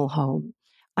institutional home.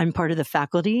 I'm part of the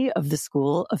faculty of the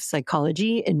School of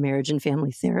Psychology and Marriage and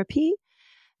Family Therapy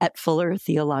at Fuller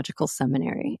Theological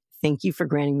Seminary. Thank you for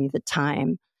granting me the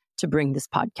time to bring this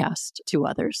podcast to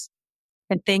others.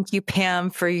 And thank you, Pam,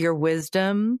 for your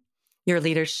wisdom, your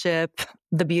leadership,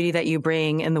 the beauty that you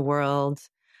bring in the world,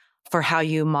 for how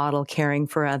you model caring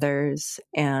for others,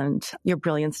 and your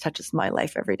brilliance touches my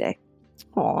life every day.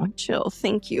 Oh, Jill,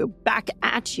 thank you. Back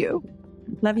at you.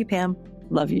 Love you, Pam.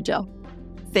 Love you, Jill.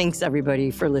 Thanks, everybody,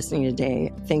 for listening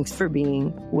today. Thanks for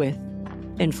being with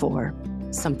and for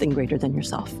something greater than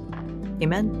yourself.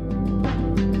 Amen.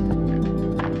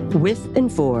 With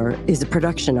and For is a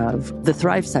production of the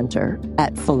Thrive Center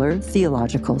at Fuller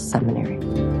Theological Seminary.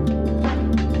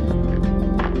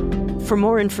 For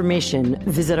more information,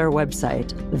 visit our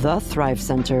website,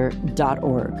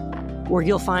 thethrivecenter.org, where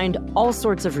you'll find all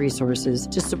sorts of resources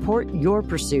to support your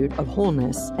pursuit of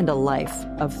wholeness and a life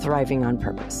of thriving on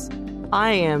purpose.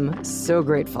 I am so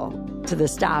grateful to the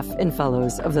staff and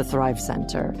fellows of the Thrive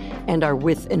Center and our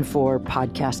With and For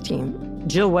podcast team.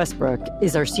 Jill Westbrook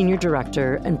is our senior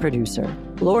director and producer.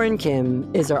 Lauren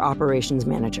Kim is our operations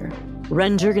manager.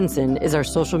 Ren Jurgensen is our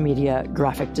social media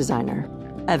graphic designer.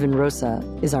 Evan Rosa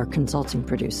is our consulting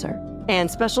producer. And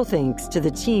special thanks to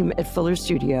the team at Fuller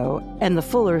Studio and the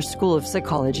Fuller School of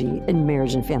Psychology and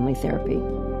Marriage and Family Therapy.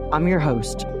 I'm your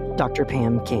host, Dr.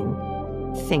 Pam King.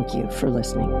 Thank you for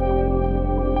listening.